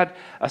we've had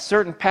a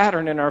certain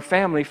pattern in our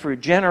family for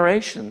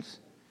generations.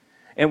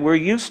 And we're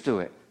used to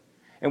it.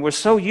 And we're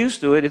so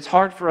used to it, it's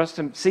hard for us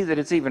to see that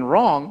it's even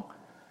wrong,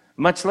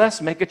 much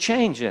less make a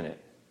change in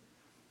it.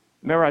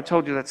 Remember I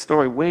told you that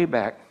story way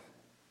back.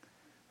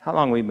 How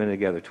long have we been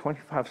together?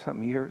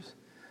 25-something years?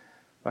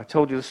 I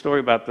told you the story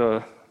about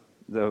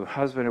the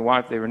husband and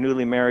wife. They were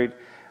newly married,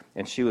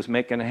 and she was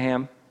making a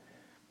ham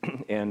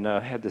and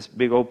had this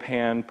big old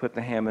pan, put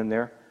the ham in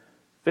there.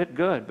 Fit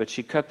good, but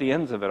she cut the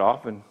ends of it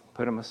off and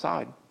put them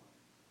aside.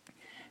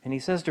 And he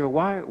says to her,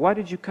 why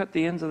did you cut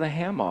the ends of the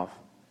ham off?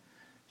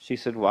 She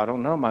said, well, I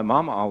don't know. My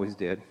mama always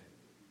did.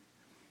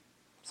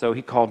 So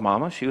he called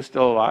Mama. She was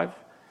still alive.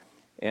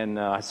 And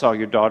I saw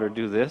your daughter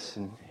do this.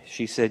 And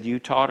she said, you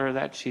taught her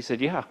that? She said,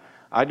 yeah,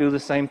 I do the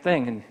same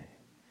thing. And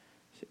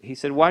he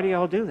said, why do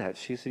y'all do that?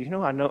 She said,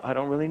 I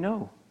don't really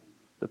know.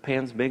 The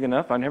pan's big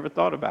enough. I never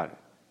thought about it.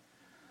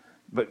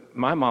 But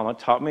my mama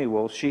taught me,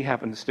 well, she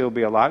happened to still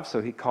be alive,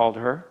 so he called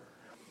her.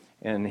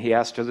 And he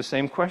asked her the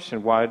same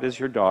question. Why does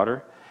your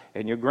daughter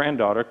and your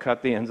granddaughter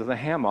cut the ends of the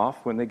ham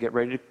off when they get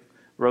ready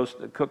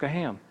to cook a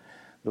ham?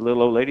 The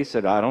little old lady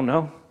said, I don't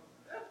know.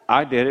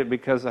 I did it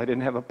because I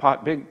didn't have a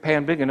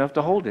pan big enough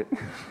to hold it.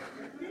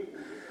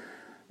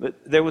 But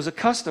there was a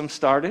custom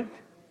started,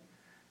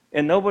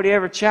 and nobody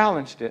ever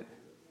challenged it,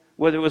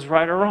 whether it was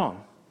right or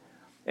wrong.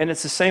 And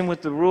it's the same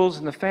with the rules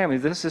in the family.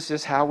 This is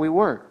just how we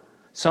work.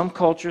 Some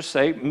cultures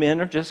say men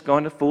are just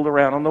going to fool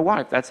around on the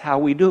wife. That's how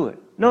we do it.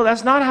 No,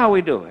 that's not how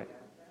we do it.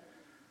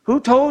 Who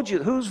told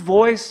you? Whose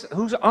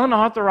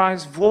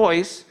unauthorized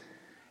voice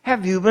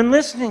have you been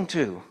listening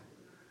to?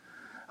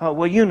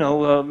 Well, you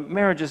know,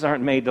 marriages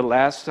aren't made to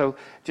last, so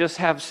just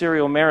have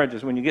serial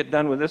marriages. When you get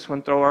done with this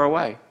one, throw her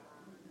away.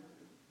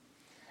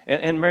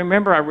 And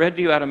remember, I read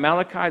to you out of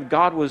Malachi,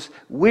 God was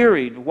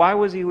wearied. Why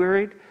was he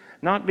wearied?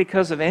 Not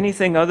because of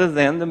anything other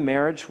than the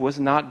marriage was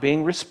not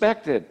being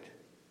respected.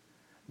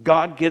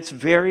 God gets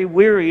very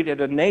wearied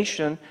at a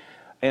nation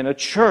and a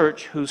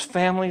church whose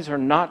families are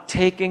not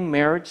taking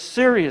marriage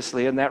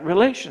seriously in that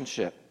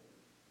relationship.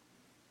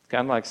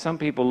 Kind of like some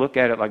people look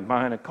at it like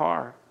buying a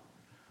car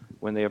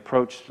when they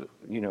approach,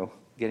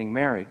 getting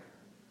married.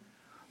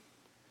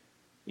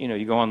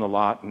 You go on the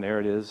lot and there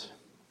it is.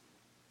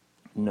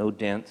 No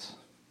dents,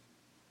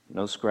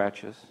 no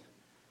scratches.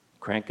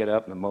 Crank it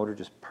up and the motor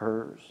just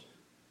purrs.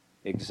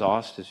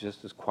 Exhaust is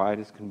just as quiet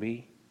as can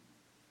be.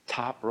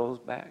 Top rolls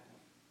back.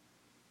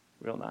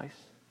 Real nice.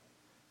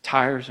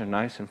 Tires are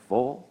nice and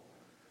full.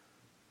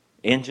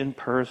 Engine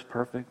purrs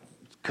perfect.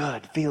 It's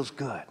good. Feels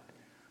good.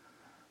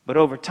 But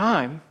over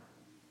time,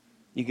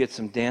 you get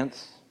some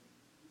dents,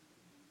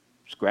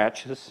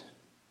 scratches,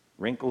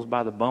 wrinkles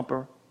by the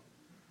bumper.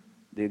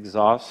 The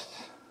exhaust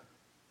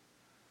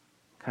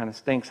kind of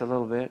stinks a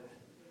little bit.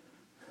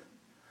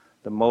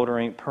 The motor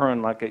ain't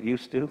purring like it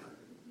used to.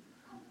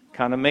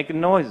 Kind of making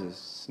noises.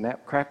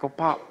 Snap, crackle,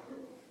 pop.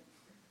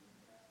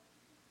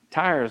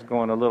 Tires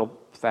going a little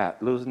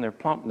fat, losing their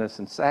plumpness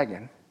and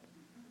sagging.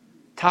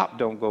 Top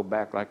don't go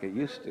back like it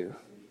used to.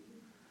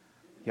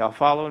 Y'all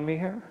following me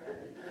here?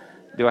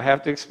 Do I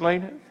have to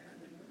explain it?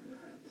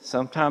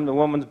 Sometimes the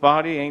woman's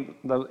body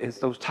it's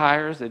those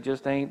tires that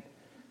just ain't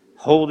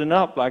holding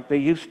up like they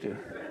used to.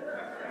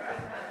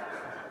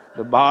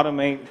 The bottom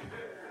ain't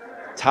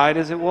tight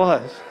as it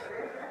was.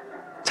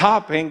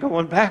 Top ain't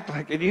going back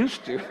like it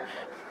used to.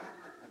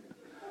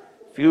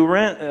 Few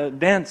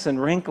dents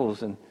and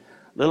wrinkles and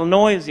a little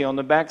noisy on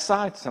the back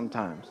side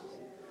sometimes.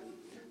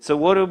 So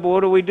what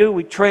do we do?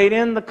 We trade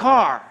in the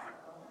car.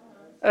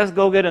 Let's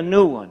go get a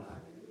new one.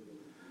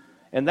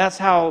 And that's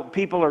how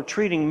people are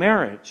treating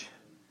marriage.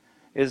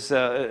 As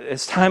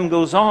time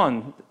goes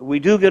on, we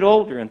do get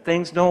older and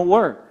things don't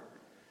work.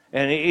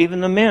 And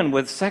even the men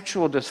with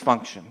sexual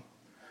dysfunction.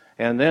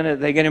 And then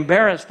they get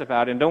embarrassed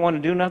about it and don't want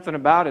to do nothing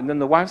about it. And then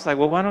the wife's like,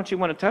 well, why don't you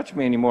want to touch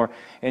me anymore?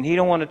 And he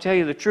don't want to tell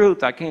you the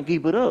truth. I can't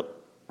keep it up.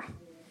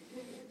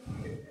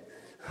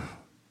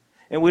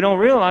 And we don't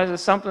realize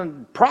it's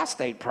something,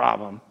 prostate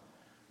problem.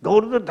 Go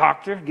to the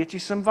doctor, get you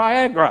some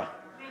Viagra.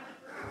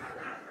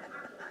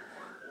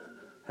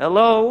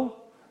 Hello?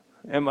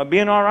 Am I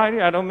being all right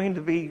here? I don't mean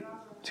to be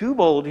too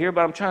bold here,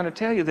 but I'm trying to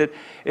tell you that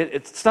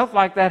it's stuff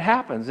like that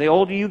happens the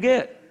older you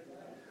get.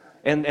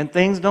 And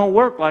things don't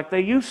work like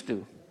they used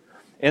to.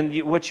 And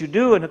what you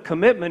do in a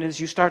commitment is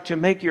you start to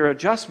make your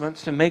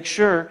adjustments to make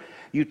sure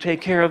you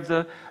take care of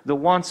the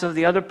wants of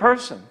the other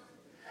person.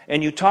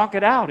 And you talk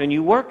it out and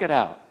you work it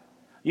out.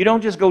 You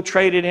don't just go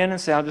trade it in and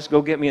say, I'll just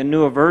go get me a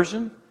newer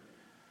version.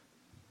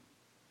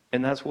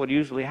 And that's what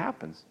usually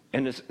happens.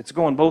 And it's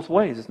going both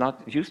ways. It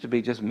used to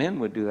be just men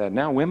would do that.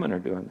 Now women are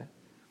doing that.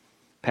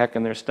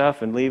 Packing their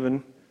stuff and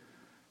leaving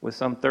with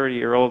some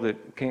 30-year-old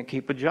that can't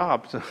keep a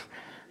job. So,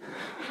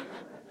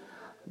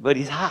 but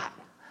he's hot.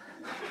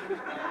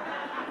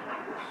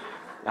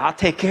 I'll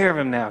take care of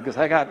him now because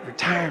I got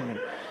retirement.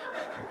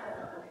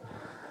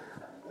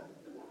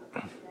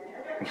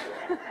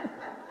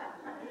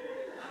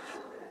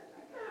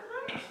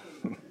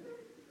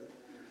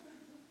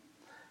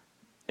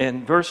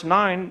 In verse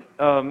 9,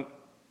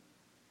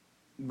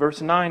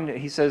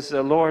 he says,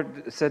 the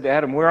Lord said to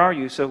Adam, where are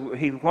you? So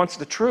he wants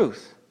the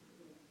truth.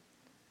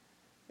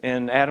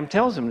 And Adam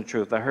tells him the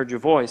truth. I heard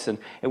your voice. And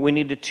we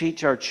need to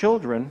teach our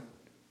children,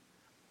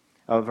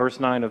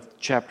 verse 9 of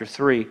chapter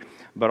 3,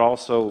 but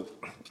also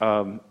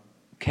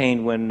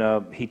Cain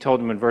when he told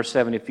him in verse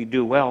 7, if you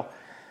do well.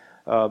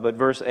 But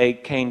verse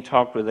 8, Cain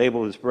talked with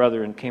Abel, his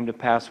brother, and came to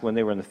pass when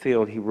they were in the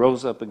field, he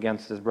rose up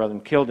against his brother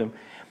and killed him.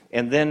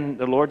 And then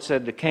the Lord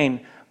said to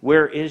Cain,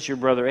 where is your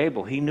brother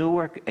Abel? He knew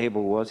where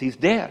Abel was. He's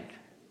dead.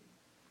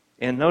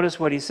 And notice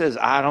what he says,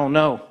 I don't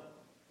know.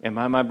 Am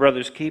I my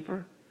brother's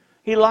keeper?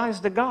 He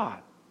lies to God.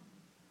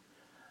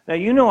 Now,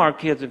 you know our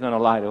kids are going to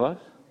lie to us.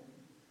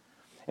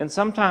 And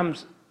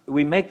sometimes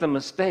we make the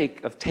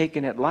mistake of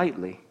taking it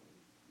lightly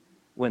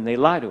when they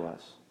lie to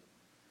us.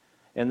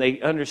 And they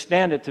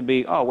understand it to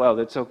be, oh, well,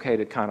 it's okay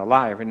to kind of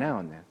lie every now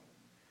and then.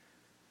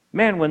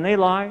 Man, when they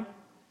lie,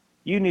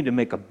 you need to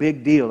make a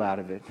big deal out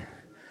of it.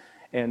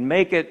 And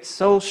make it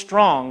so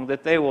strong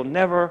that they will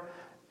never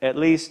at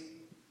least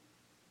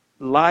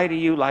lie to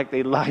you like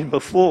they lied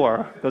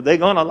before, because they're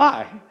going to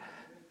lie.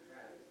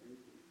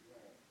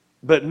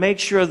 But make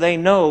sure they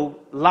know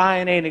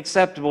lying ain't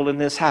acceptable in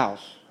this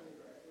house.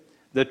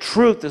 The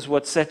truth is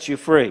what sets you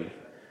free.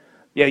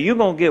 Yeah, you're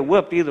going to get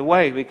whipped either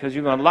way because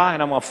you're going to lie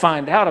and I'm going to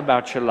find out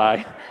about your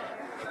lie.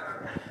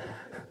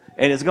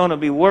 And it's going to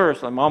be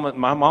worse. My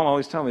mom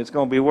always told me it's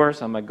going to be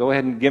worse. I'm like, go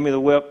ahead and give me the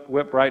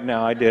whip right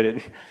now. I did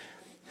it.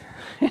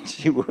 And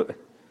she would.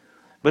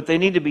 But they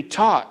need to be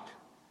taught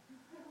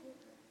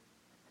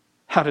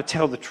how to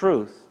tell the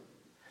truth.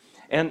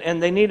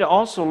 And they need to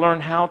also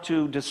learn how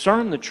to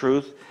discern the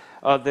truth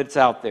that's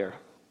out there.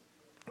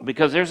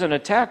 because there's an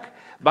attack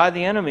by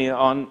the enemy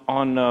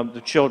on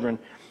the children,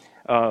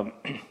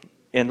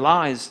 and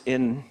lies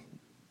in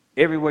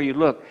everywhere you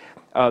look,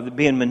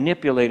 being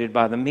manipulated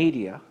by the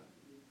media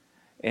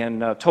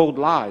and told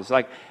lies.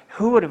 Like,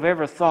 who would have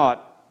ever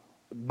thought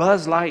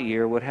Buzz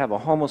Lightyear would have a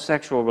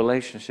homosexual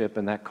relationship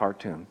in that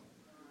cartoon?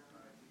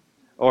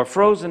 Or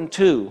Frozen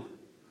 2.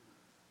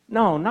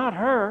 No, not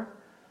her.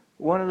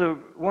 One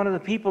of the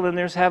people in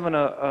there's having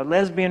a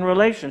lesbian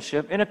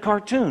relationship in a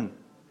cartoon.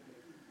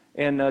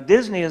 And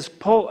Disney has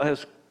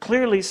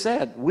clearly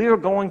said, we are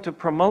going to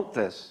promote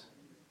this.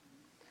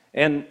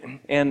 And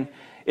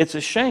it's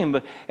a shame.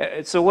 But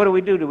so what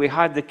do? Do we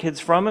hide the kids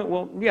from it?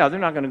 Well, yeah, they're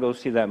not going to go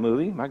see that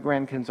movie. My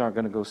grandkids aren't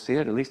going to go see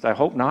it. At least I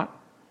hope not.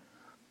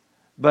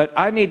 But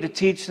I need to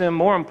teach them,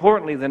 more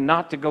importantly than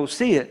not to go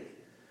see it,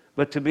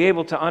 but to be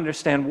able to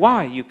understand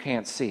why you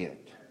can't see it.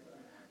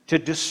 To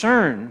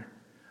discern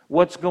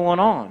what's going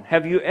on.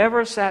 Have you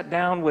ever sat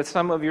down with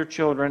some of your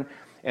children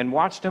and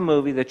watched a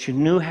movie that you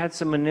knew had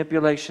some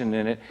manipulation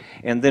in it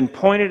and then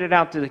pointed it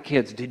out to the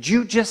kids? Did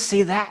you just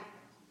see that?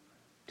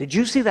 Did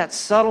you see that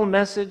subtle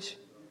message?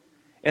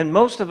 And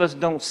most of us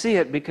don't see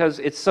it because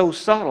it's so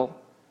subtle,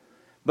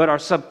 but our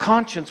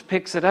subconscious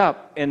picks it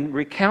up and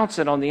recounts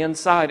it on the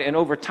inside, and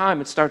over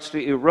time it starts to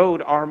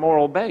erode our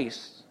moral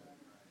base.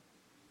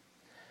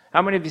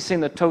 How many of you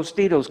seen the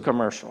Tostitos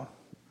commercial?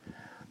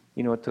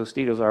 You know what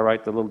Tostitos are,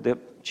 right? The little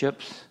dip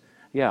chips?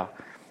 Yeah.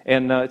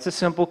 And it's a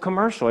simple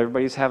commercial.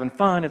 Everybody's having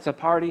fun. It's a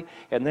party.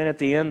 And then at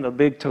the end, the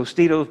big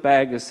Tostitos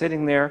bag is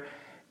sitting there,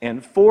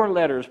 and 4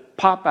 letters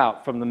pop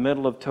out from the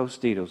middle of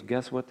Tostitos.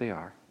 Guess what they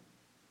are?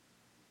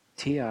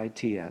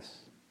 TITS.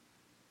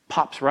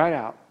 Pops right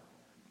out,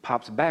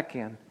 pops back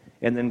in,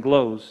 and then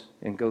glows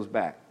and goes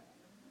back.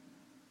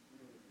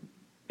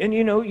 And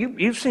you know,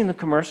 you've seen the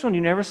commercial and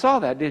you never saw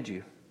that, did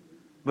you?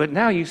 But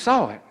now you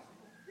saw it.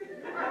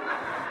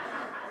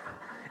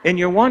 And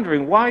you're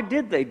wondering, why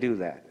did they do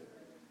that?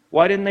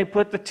 Why didn't they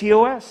put the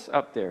TOS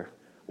up there?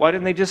 Why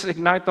didn't they just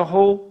ignite the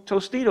whole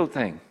Tostito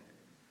thing?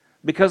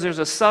 Because there's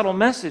a subtle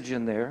message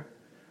in there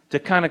to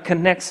kind of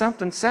connect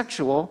something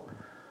sexual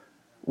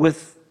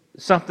with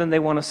something they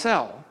want to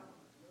sell.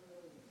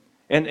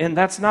 And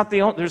that's not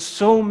the only, there's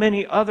so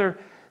many other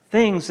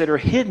things that are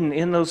hidden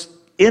in those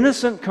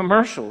innocent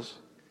commercials.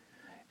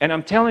 And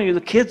I'm telling you,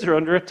 the kids are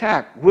under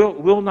attack.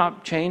 We'll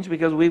not change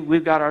because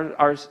we've got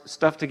our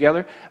stuff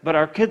together, but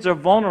our kids are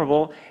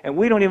vulnerable and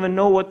we don't even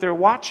know what they're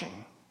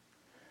watching.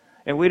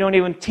 And we don't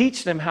even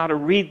teach them how to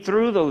read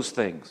through those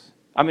things.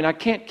 I mean, I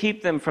can't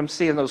keep them from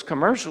seeing those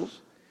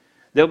commercials.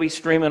 They'll be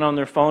streaming on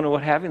their phone or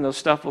what have you, and those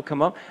stuff will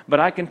come up. But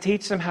I can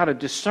teach them how to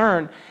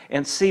discern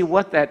and see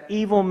what that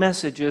evil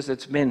message is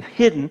that's been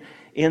hidden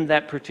in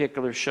that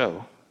particular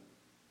show.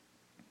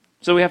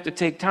 So we have to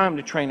take time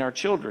to train our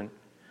children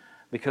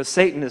because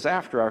Satan is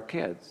after our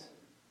kids.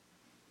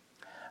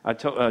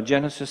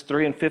 Genesis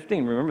 3 and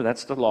 15, remember,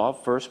 that's the law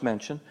of first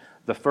mention.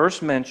 The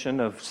first mention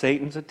of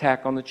Satan's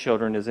attack on the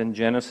children is in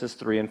Genesis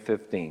 3 and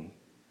 15.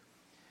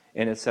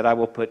 And it said, I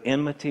will put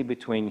enmity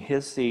between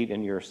his seed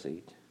and your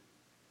seed.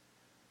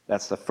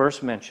 That's the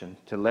first mention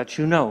to let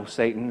you know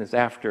Satan is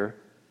after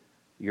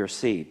your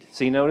seed.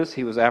 See, notice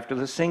he was after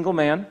the single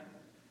man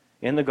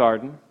in the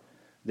garden.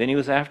 Then he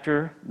was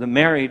after the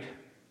married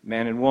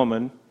man and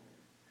woman.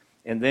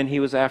 And then he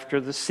was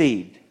after the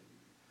seed.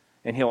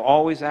 And he'll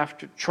always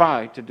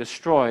try to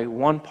destroy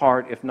one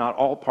part, if not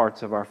all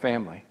parts of our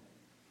family.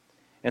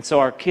 And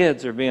so our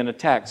kids are being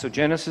attacked. So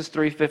Genesis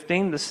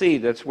 3:15, the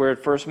seed, that's where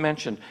it first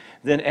mentioned.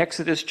 Then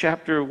Exodus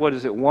chapter,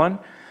 1?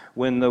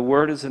 When the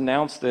word is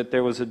announced that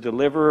there was a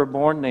deliverer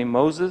born named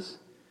Moses.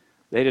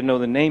 They didn't know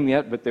the name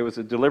yet, but there was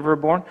a deliverer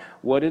born.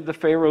 What did the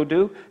Pharaoh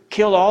do?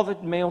 Kill all the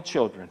male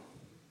children.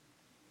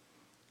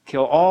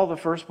 Kill all the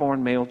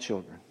firstborn male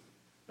children.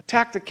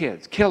 Attack the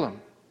kids. Kill them.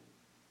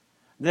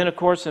 Then, of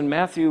course, in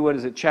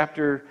Matthew,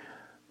 chapter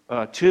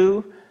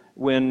 2,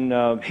 when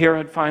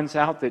Herod finds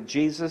out that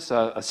Jesus,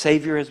 a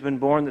Savior, has been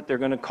born that they're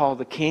going to call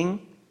the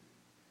King.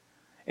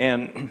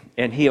 And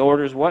he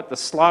orders what? The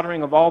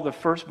slaughtering of all the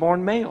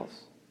firstborn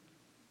males.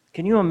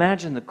 Can you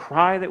imagine the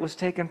cry that was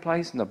taking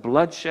place and the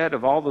bloodshed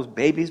of all those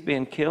babies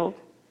being killed?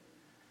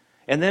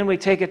 And then we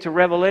take it to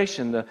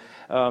Revelation,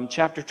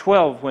 chapter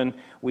 12, when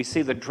we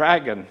see the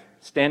dragon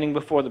standing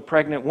before the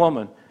pregnant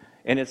woman.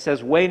 And it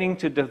says, waiting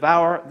to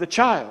devour the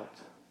child.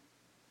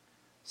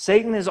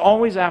 Satan is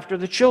always after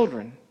the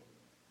children.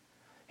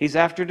 He's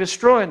after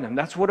destroying them.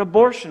 That's what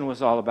abortion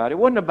was all about. It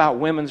wasn't about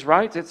women's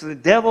rights. It's the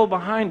devil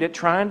behind it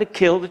trying to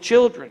kill the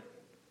children.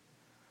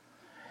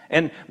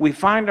 And we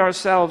find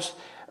ourselves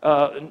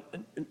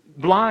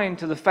blind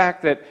to the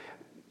fact that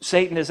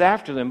Satan is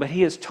after them, but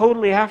he is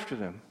totally after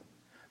them.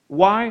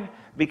 Why?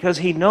 Because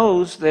he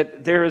knows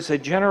that there is a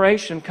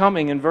generation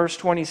coming in verse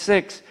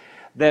 26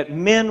 that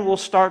men will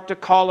start to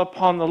call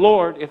upon the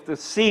Lord if the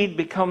seed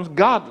becomes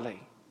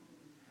godly.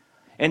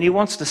 And he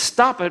wants to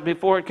stop it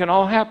before it can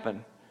all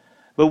happen.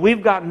 But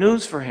we've got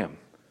news for him.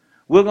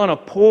 We're going to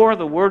pour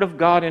the Word of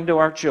God into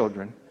our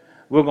children.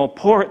 We're going to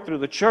pour it through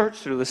the church,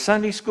 through the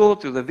Sunday school,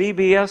 through the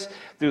VBS,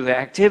 through the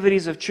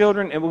activities of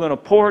children, and we're going to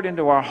pour it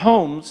into our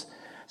homes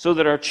so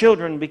that our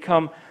children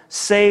become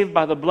saved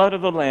by the blood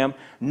of the Lamb,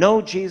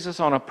 know Jesus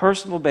on a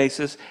personal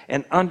basis,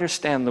 and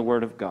understand the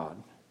Word of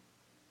God.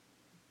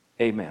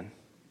 Amen.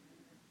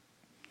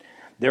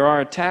 There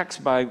are attacks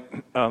by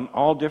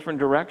all different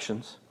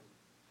directions.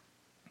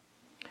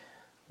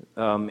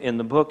 In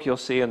the book you'll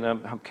see, and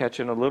I'm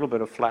catching a little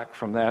bit of flack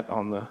from that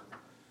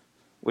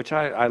which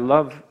I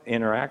love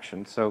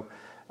interaction, so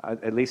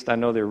at least I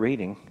know they're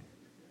reading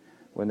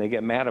when they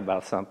get mad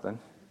about something.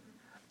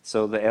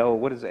 So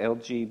what is it,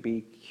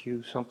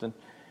 LGBTQ something?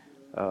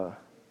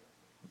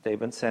 They've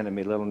been sending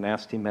me little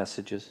nasty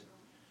messages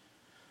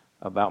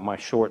about my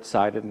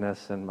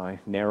short-sightedness and my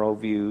narrow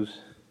views,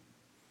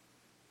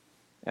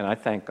 and I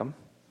thank them.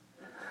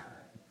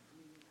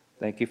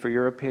 Thank you for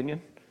your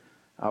opinion.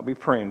 I'll be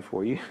praying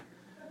for you.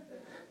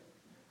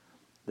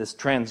 This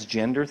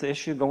transgender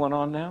issue going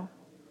on now?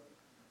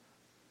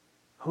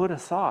 Who would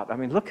have thought? I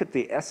mean, look at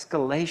the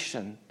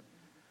escalation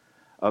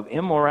of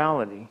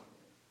immorality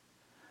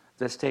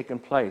that's taken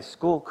place.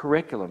 School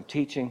curriculum,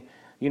 teaching,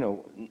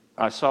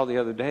 I saw the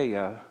other day,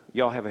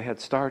 y'all have a head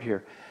start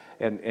here,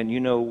 and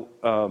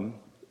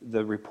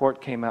the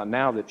report came out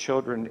now that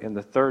children in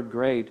the 3rd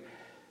grade,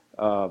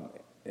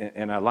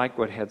 and I like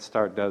what Head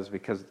Start does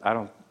because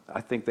I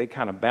think they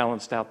kind of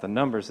balanced out the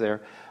numbers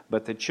there,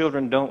 but the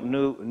children don't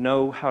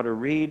know how to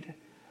read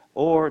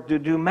or to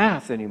do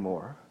math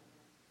anymore.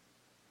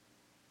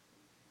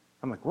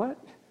 I'm like, what?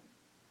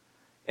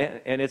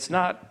 And it's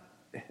not,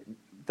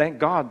 thank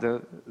God,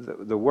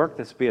 the work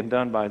that's being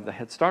done by the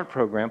Head Start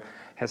program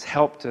has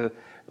helped to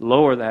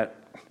lower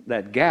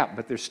that gap,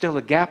 but there's still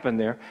a gap in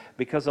there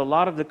because a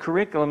lot of the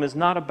curriculum is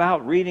not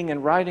about reading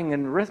and writing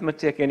and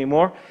arithmetic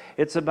anymore.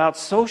 It's about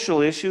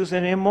social issues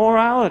and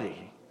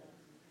immorality.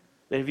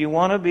 That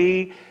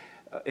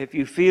if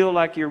you feel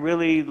like you're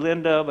really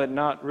Linda but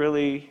not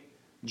really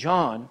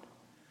John,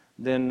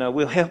 then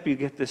we'll help you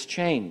get this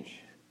change.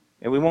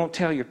 And we won't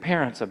tell your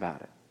parents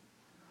about it.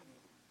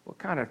 What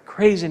kind of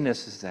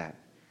craziness is that?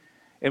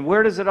 And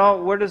where does it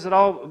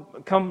all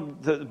come,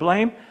 the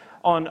blame?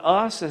 On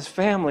us as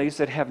families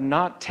that have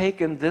not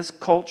taken this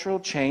cultural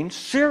change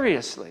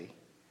seriously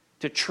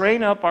to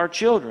train up our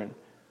children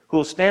who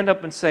will stand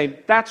up and say,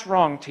 that's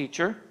wrong,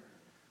 teacher.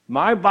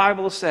 My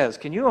Bible says.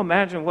 Can you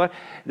imagine what?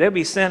 They'll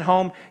be sent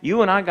home.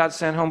 You and I got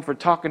sent home for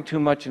talking too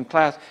much in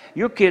class.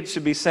 Your kids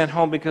should be sent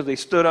home because they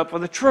stood up for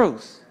the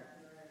truth.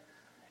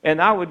 And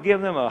I would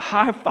give them a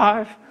high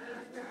five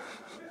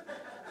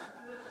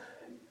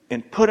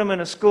and put them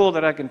in a school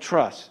that I can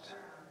trust.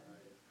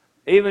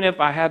 Even if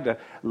I had to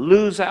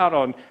lose out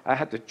on, I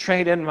had to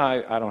trade in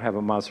I don't have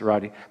a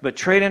Maserati, but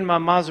trade in my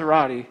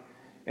Maserati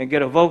and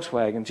get a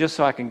Volkswagen just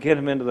so I can get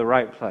them into the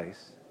right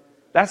place.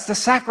 That's the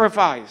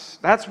sacrifice.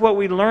 That's what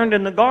we learned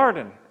in the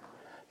garden.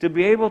 To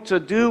be able to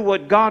do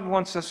what God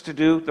wants us to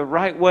do the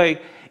right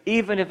way,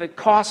 even if it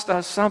costs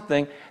us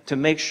something, to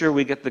make sure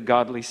we get the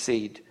godly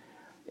seed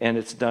and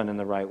it's done in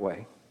the right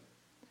way.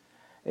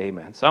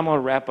 Amen. So I'm going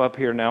to wrap up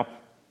here now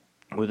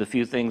with a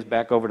few things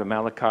back over to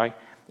Malachi.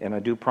 And I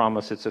do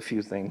promise it's a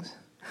few things.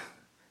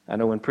 I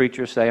know when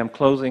preachers say, I'm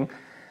closing,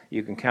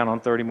 you can count on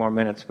 30 more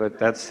minutes, but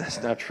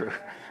that's not true.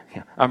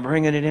 Yeah, I'm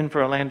bringing it in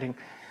for a landing.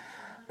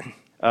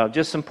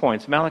 Just some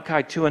points.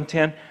 Malachi 2 and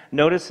 10,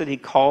 notice that he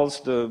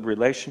calls the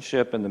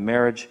relationship and the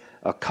marriage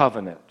a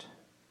covenant.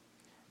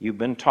 You've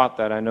been taught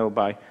that, I know,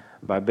 by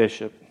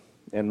Bishop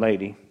and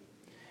Lady.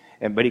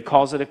 But he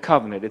calls it a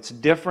covenant. It's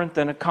different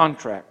than a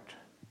contract.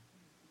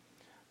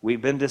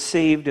 We've been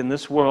deceived in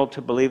this world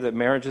to believe that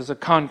marriage is a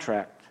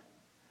contract.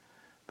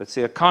 But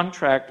see, a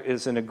contract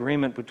is an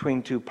agreement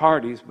between two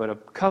parties, but a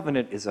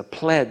covenant is a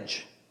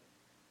pledge.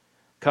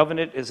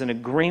 Covenant is an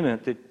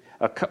agreement that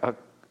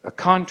a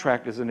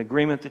contract is an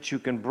agreement that you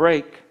can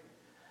break,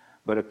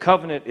 but a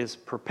covenant is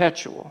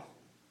perpetual.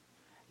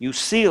 You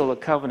seal a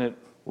covenant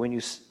when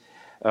you,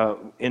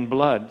 in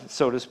blood,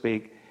 so to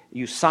speak,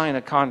 you sign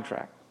a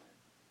contract.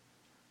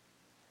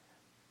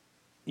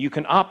 You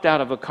can opt out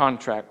of a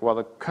contract while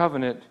the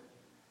covenant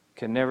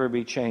can never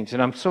be changed.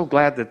 And I'm so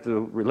glad that the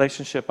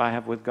relationship I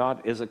have with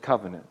God is a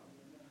covenant.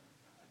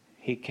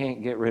 He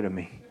can't get rid of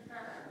me.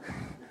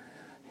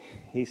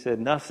 He said,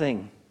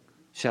 nothing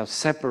shall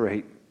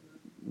separate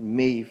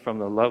me from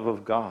the love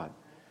of God.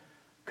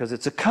 Because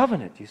it's a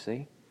covenant, you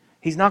see.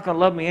 He's not going to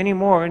love me any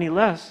more or any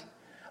less.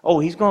 Oh,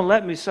 he's going to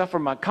let me suffer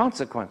my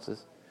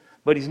consequences.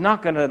 But he's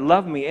not going to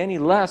love me any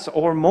less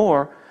or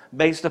more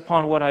based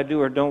upon what I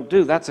do or don't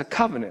do. That's a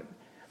covenant.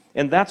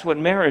 And that's what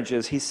marriage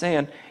is. He's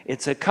saying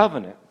it's a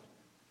covenant.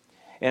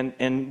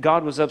 And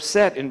God was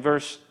upset in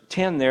verse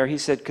 10 there. He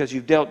said, because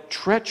you've dealt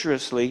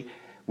treacherously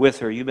with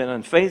her. You've been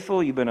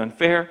unfaithful. You've been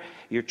unfair.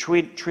 You're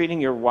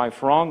treating your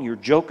wife wrong. You're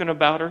joking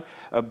about her,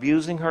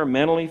 abusing her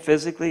mentally,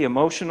 physically,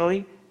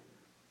 emotionally.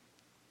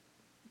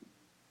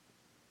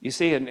 You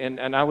see,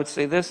 and I would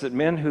say this, that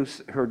men who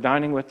are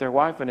dining with their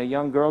wife and a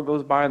young girl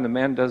goes by and the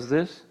man does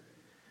this,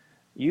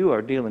 you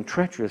are dealing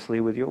treacherously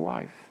with your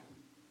wife.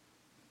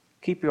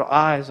 Keep your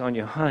eyes on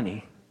your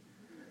honey.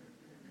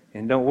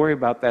 And don't worry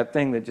about that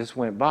thing that just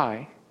went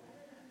by,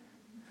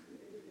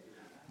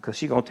 because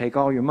she's going to take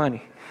all your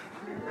money.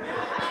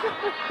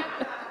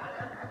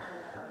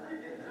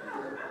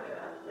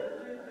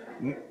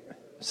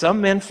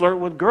 Some men flirt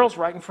with girls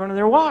right in front of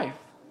their wife.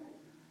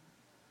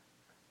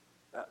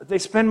 They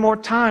spend more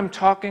time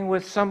talking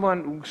with some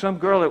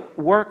girl at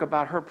work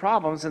about her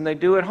problems than they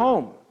do at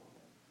home.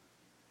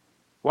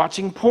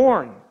 Watching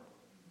porn,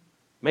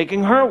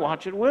 making her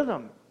watch it with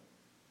them.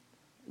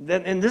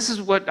 And this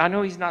is what, I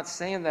know he's not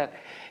saying that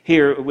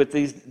here with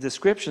these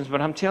descriptions,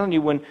 but I'm telling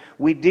you, when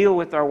we deal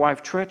with our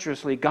wife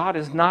treacherously, God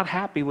is not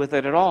happy with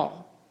it at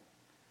all.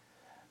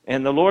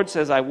 And the Lord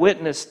says, I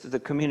witnessed the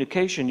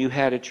communication you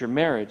had at your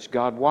marriage.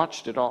 God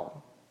watched it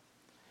all.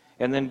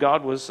 And then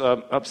God was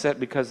upset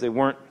because they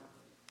weren't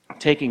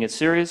taking it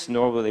serious,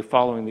 nor were they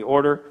following the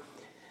order.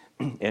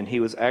 And he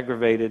was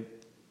aggravated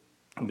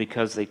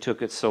because they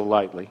took it so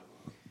lightly.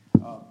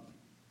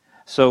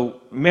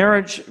 So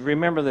marriage,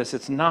 remember this,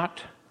 it's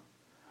not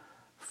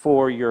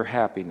for your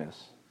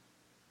happiness.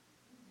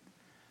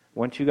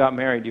 Once you got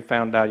married, you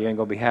found out you ain't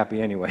going to be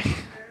happy anyway.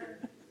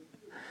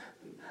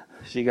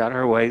 She got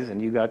her ways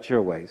and you got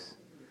your ways.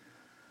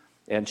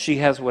 And she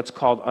has what's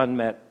called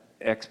unmet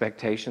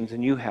expectations,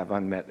 and you have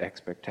unmet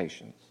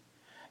expectations.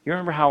 You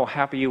remember how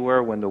happy you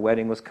were when the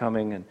wedding was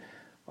coming and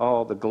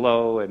all the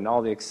glow and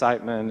all the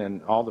excitement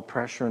and all the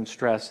pressure and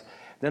stress.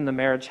 Then the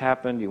marriage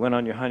happened, you went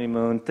on your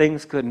honeymoon,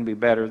 things couldn't be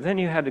better. Then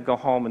you had to go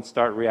home and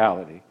start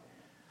reality.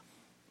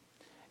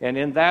 And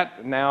in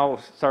that now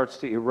starts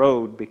to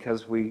erode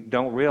because we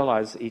don't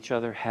realize each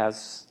other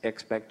has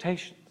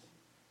expectations.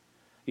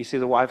 You see,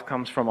 the wife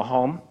comes from a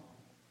home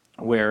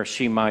where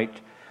she might,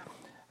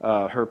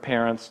 her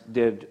parents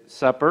did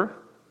supper,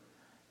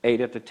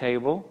 ate at the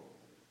table,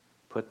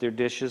 put their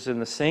dishes in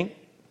the sink.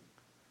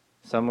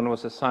 Someone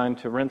was assigned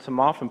to rinse them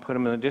off and put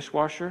them in the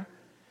dishwasher,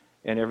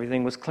 and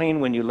everything was clean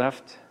when you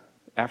left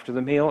after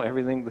the meal.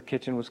 Everything, the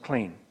kitchen was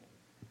clean.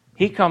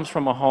 He comes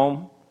from a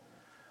home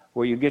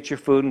where you get your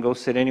food and go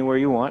sit anywhere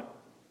you want.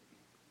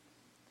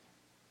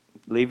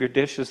 Leave your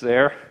dishes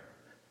there.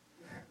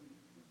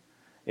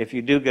 If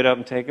you do get up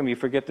and take them, you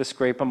forget to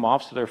scrape them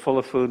off so they're full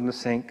of food in the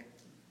sink.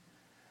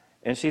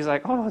 And she's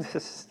like, oh,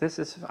 this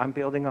is, I'm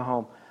building a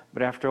home.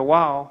 But after a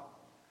while,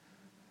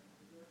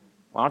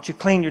 why don't you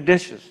clean your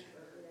dishes?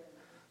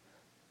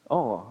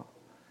 Oh,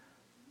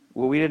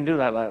 well, we didn't do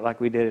that like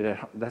we did it at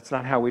home. That's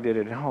not how we did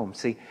it at home.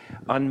 See,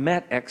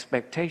 unmet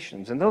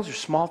expectations. And those are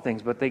small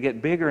things, but they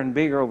get bigger and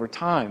bigger over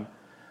time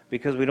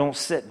because we don't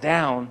sit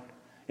down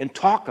and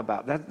talk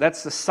about that.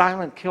 That's the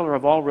silent killer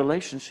of all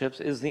relationships,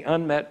 is the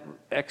unmet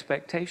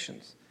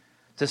expectations.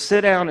 To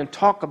sit down and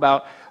talk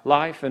about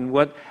life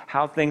and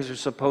how things are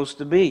supposed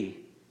to be.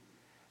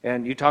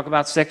 And you talk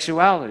about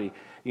sexuality.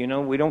 You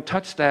know, we don't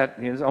touch that.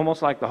 It's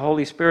almost like the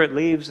Holy Spirit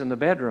leaves in the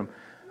bedroom.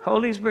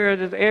 Holy Spirit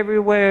is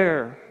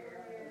everywhere.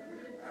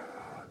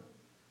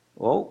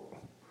 Whoa.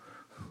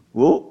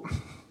 Whoa.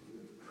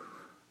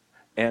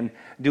 And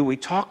do we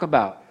talk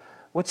about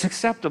what's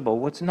acceptable,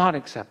 what's not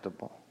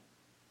acceptable?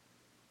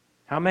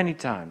 How many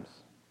times?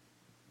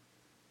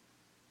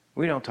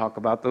 We don't talk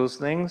about those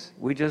things.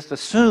 We just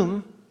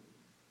assume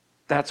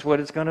that's what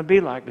it's going to be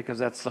like because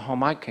that's the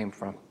home I came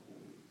from.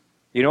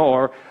 You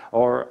know,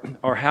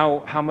 or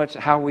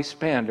how we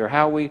spend, or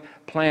how we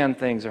plan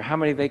things, or how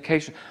many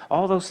vacations.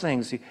 All those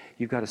things,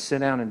 you've got to sit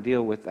down and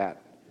deal with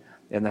that.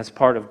 And that's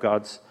part of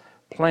God's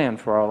plan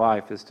for our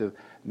life, is to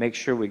make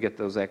sure we get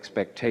those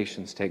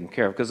expectations taken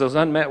care of, because those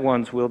unmet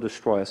ones will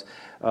destroy us.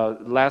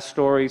 Last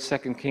story, 2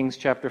 Kings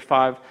chapter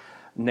 5,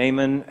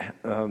 Naaman,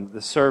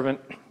 the servant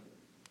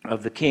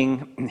of the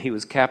king, he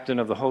was captain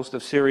of the host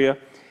of Syria.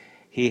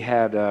 He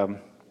had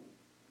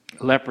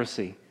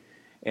leprosy.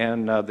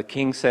 And the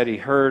king said he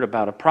heard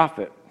about a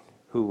prophet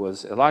who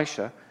was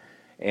Elisha,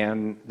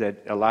 and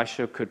that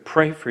Elisha could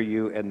pray for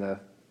you and the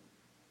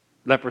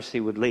leprosy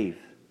would leave.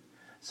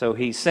 So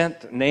he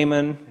sent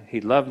Naaman.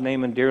 He loved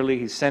Naaman dearly.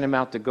 He sent him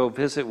out to go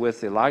visit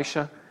with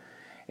Elisha,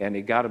 and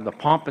he got him the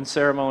pomp and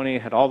ceremony,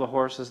 had all the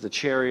horses, the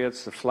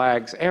chariots, the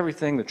flags,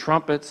 everything, the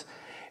trumpets,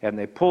 and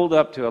they pulled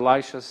up to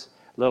Elisha's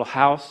little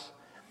house,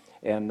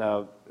 and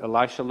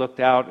Elisha looked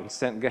out and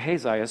sent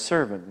Gehazi, his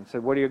servant, and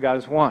said, what do you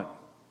guys want?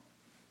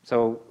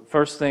 So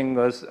first thing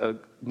was,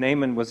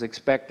 Naaman was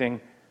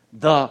expecting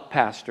the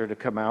pastor to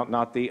come out,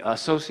 not the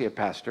associate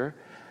pastor.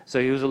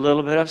 So he was a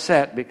little bit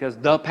upset because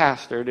the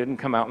pastor didn't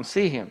come out and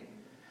see him.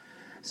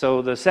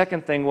 So the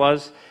second thing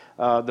was,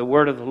 the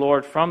word of the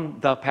Lord from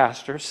the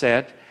pastor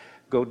said,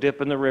 go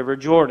dip in the river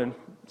Jordan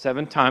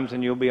 7 times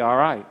and you'll be all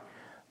right.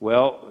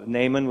 Well,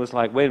 Naaman was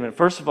like, wait a minute,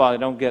 first of all, I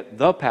don't get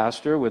the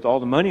pastor. With all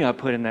the money I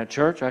put in that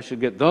church, I should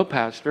get the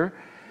pastor.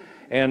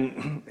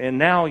 And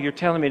now you're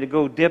telling me to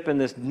go dip in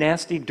this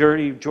nasty,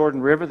 dirty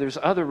Jordan River. There's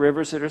other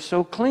rivers that are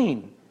so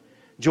clean.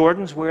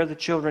 Jordan's where the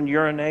children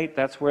urinate.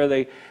 That's where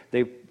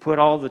they put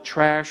all the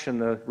trash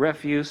and the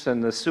refuse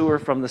and the sewer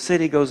from the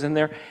city goes in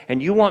there.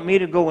 And you want me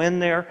to go in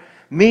there?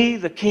 Me,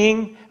 the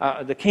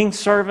king's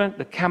servant,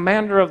 the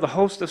commander of the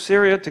host of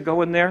Syria, to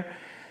go in there?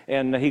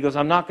 And he goes,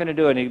 I'm not going to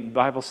do it. And the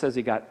Bible says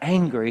he got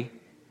angry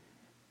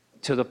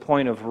to the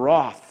point of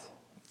wrath,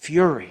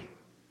 fury.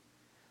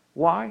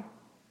 Why?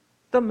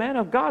 The man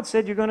of God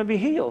said you're going to be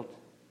healed.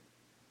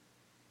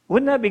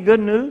 Wouldn't that be good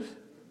news?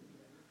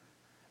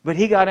 But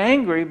he got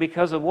angry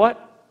because of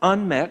what?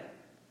 Unmet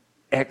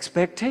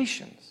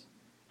expectations.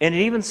 And it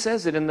even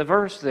says it in the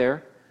verse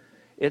there.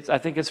 I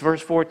think it's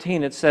verse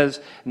 14. It says,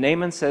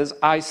 Naaman says,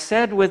 I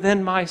said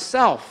within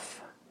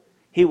myself,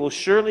 he will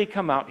surely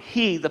come out.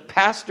 He, the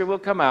pastor, will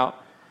come out.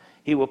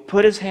 He will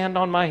put his hand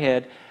on my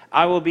head.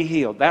 I will be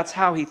healed. That's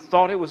how he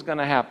thought it was going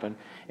to happen.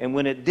 And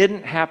when it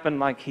didn't happen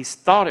like he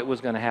thought it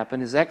was going to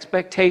happen, his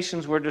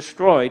expectations were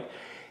destroyed.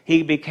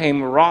 He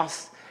became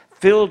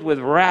filled with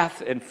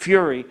wrath and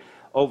fury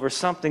over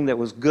something that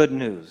was good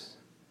news.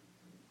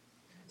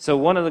 So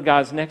one of the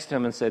guys next to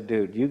him and said,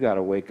 dude, you got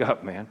to wake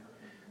up, man.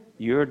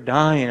 You're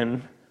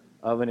dying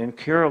of an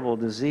incurable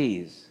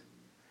disease.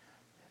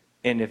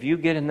 And if you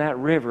get in that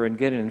river and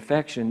get an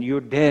infection,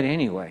 you're dead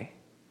anyway.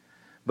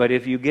 But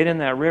if you get in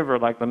that river,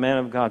 like the man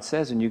of God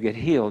says, and you get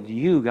healed,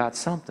 you got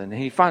something.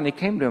 And he finally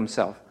came to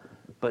himself.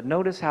 But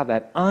notice how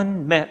that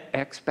unmet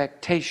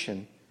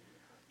expectation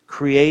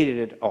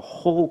created a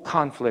whole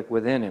conflict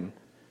within him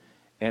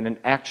and an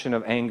action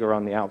of anger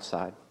on the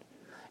outside.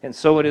 And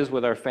so it is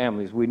with our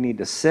families. We need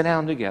to sit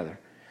down together.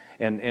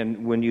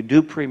 And when you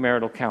do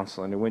premarital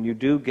counseling, and when you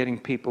do getting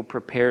people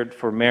prepared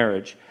for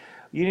marriage,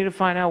 you need to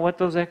find out what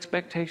those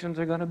expectations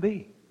are going to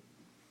be.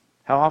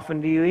 How often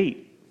do you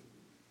eat?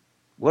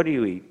 What do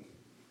you eat?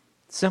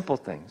 Simple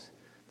things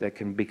that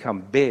can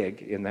become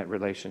big in that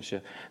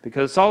relationship.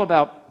 Because it's all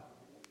about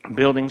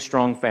building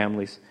strong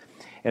families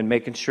and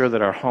making sure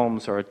that our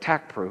homes are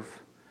attack-proof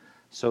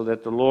so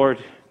that the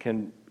Lord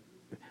can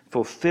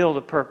fulfill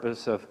the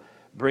purpose of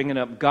bringing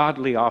up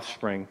godly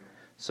offspring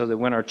so that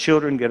when our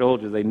children get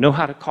older, they know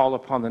how to call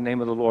upon the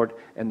name of the Lord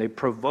and they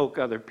provoke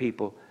other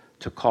people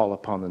to call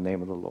upon the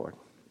name of the Lord.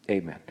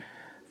 Amen.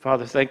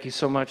 Father, thank you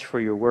so much for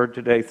your word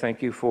today.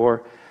 Thank you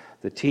for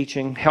the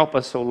teaching. Help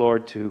us, O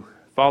Lord, to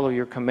follow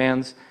your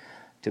commands,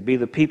 to be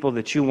the people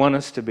that you want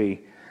us to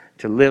be,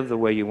 to live the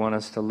way you want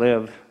us to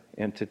live,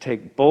 and to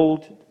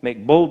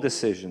make bold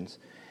decisions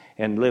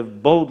and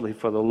live boldly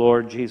for the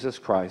Lord Jesus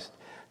Christ,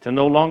 to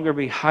no longer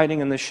be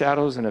hiding in the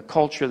shadows in a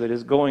culture that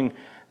is going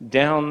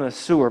down the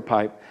sewer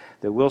pipe,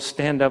 that we'll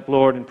stand up,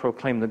 Lord, and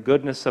proclaim the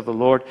goodness of the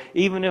Lord,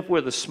 even if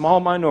we're the small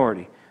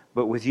minority.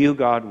 But with you,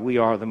 God, we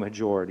are the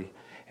majority.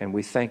 And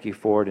we thank you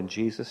for it in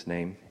Jesus'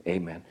 name.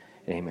 Amen.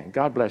 Amen.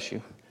 God bless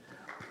you.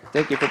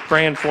 Thank you for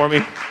praying for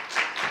me.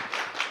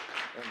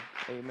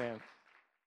 Amen.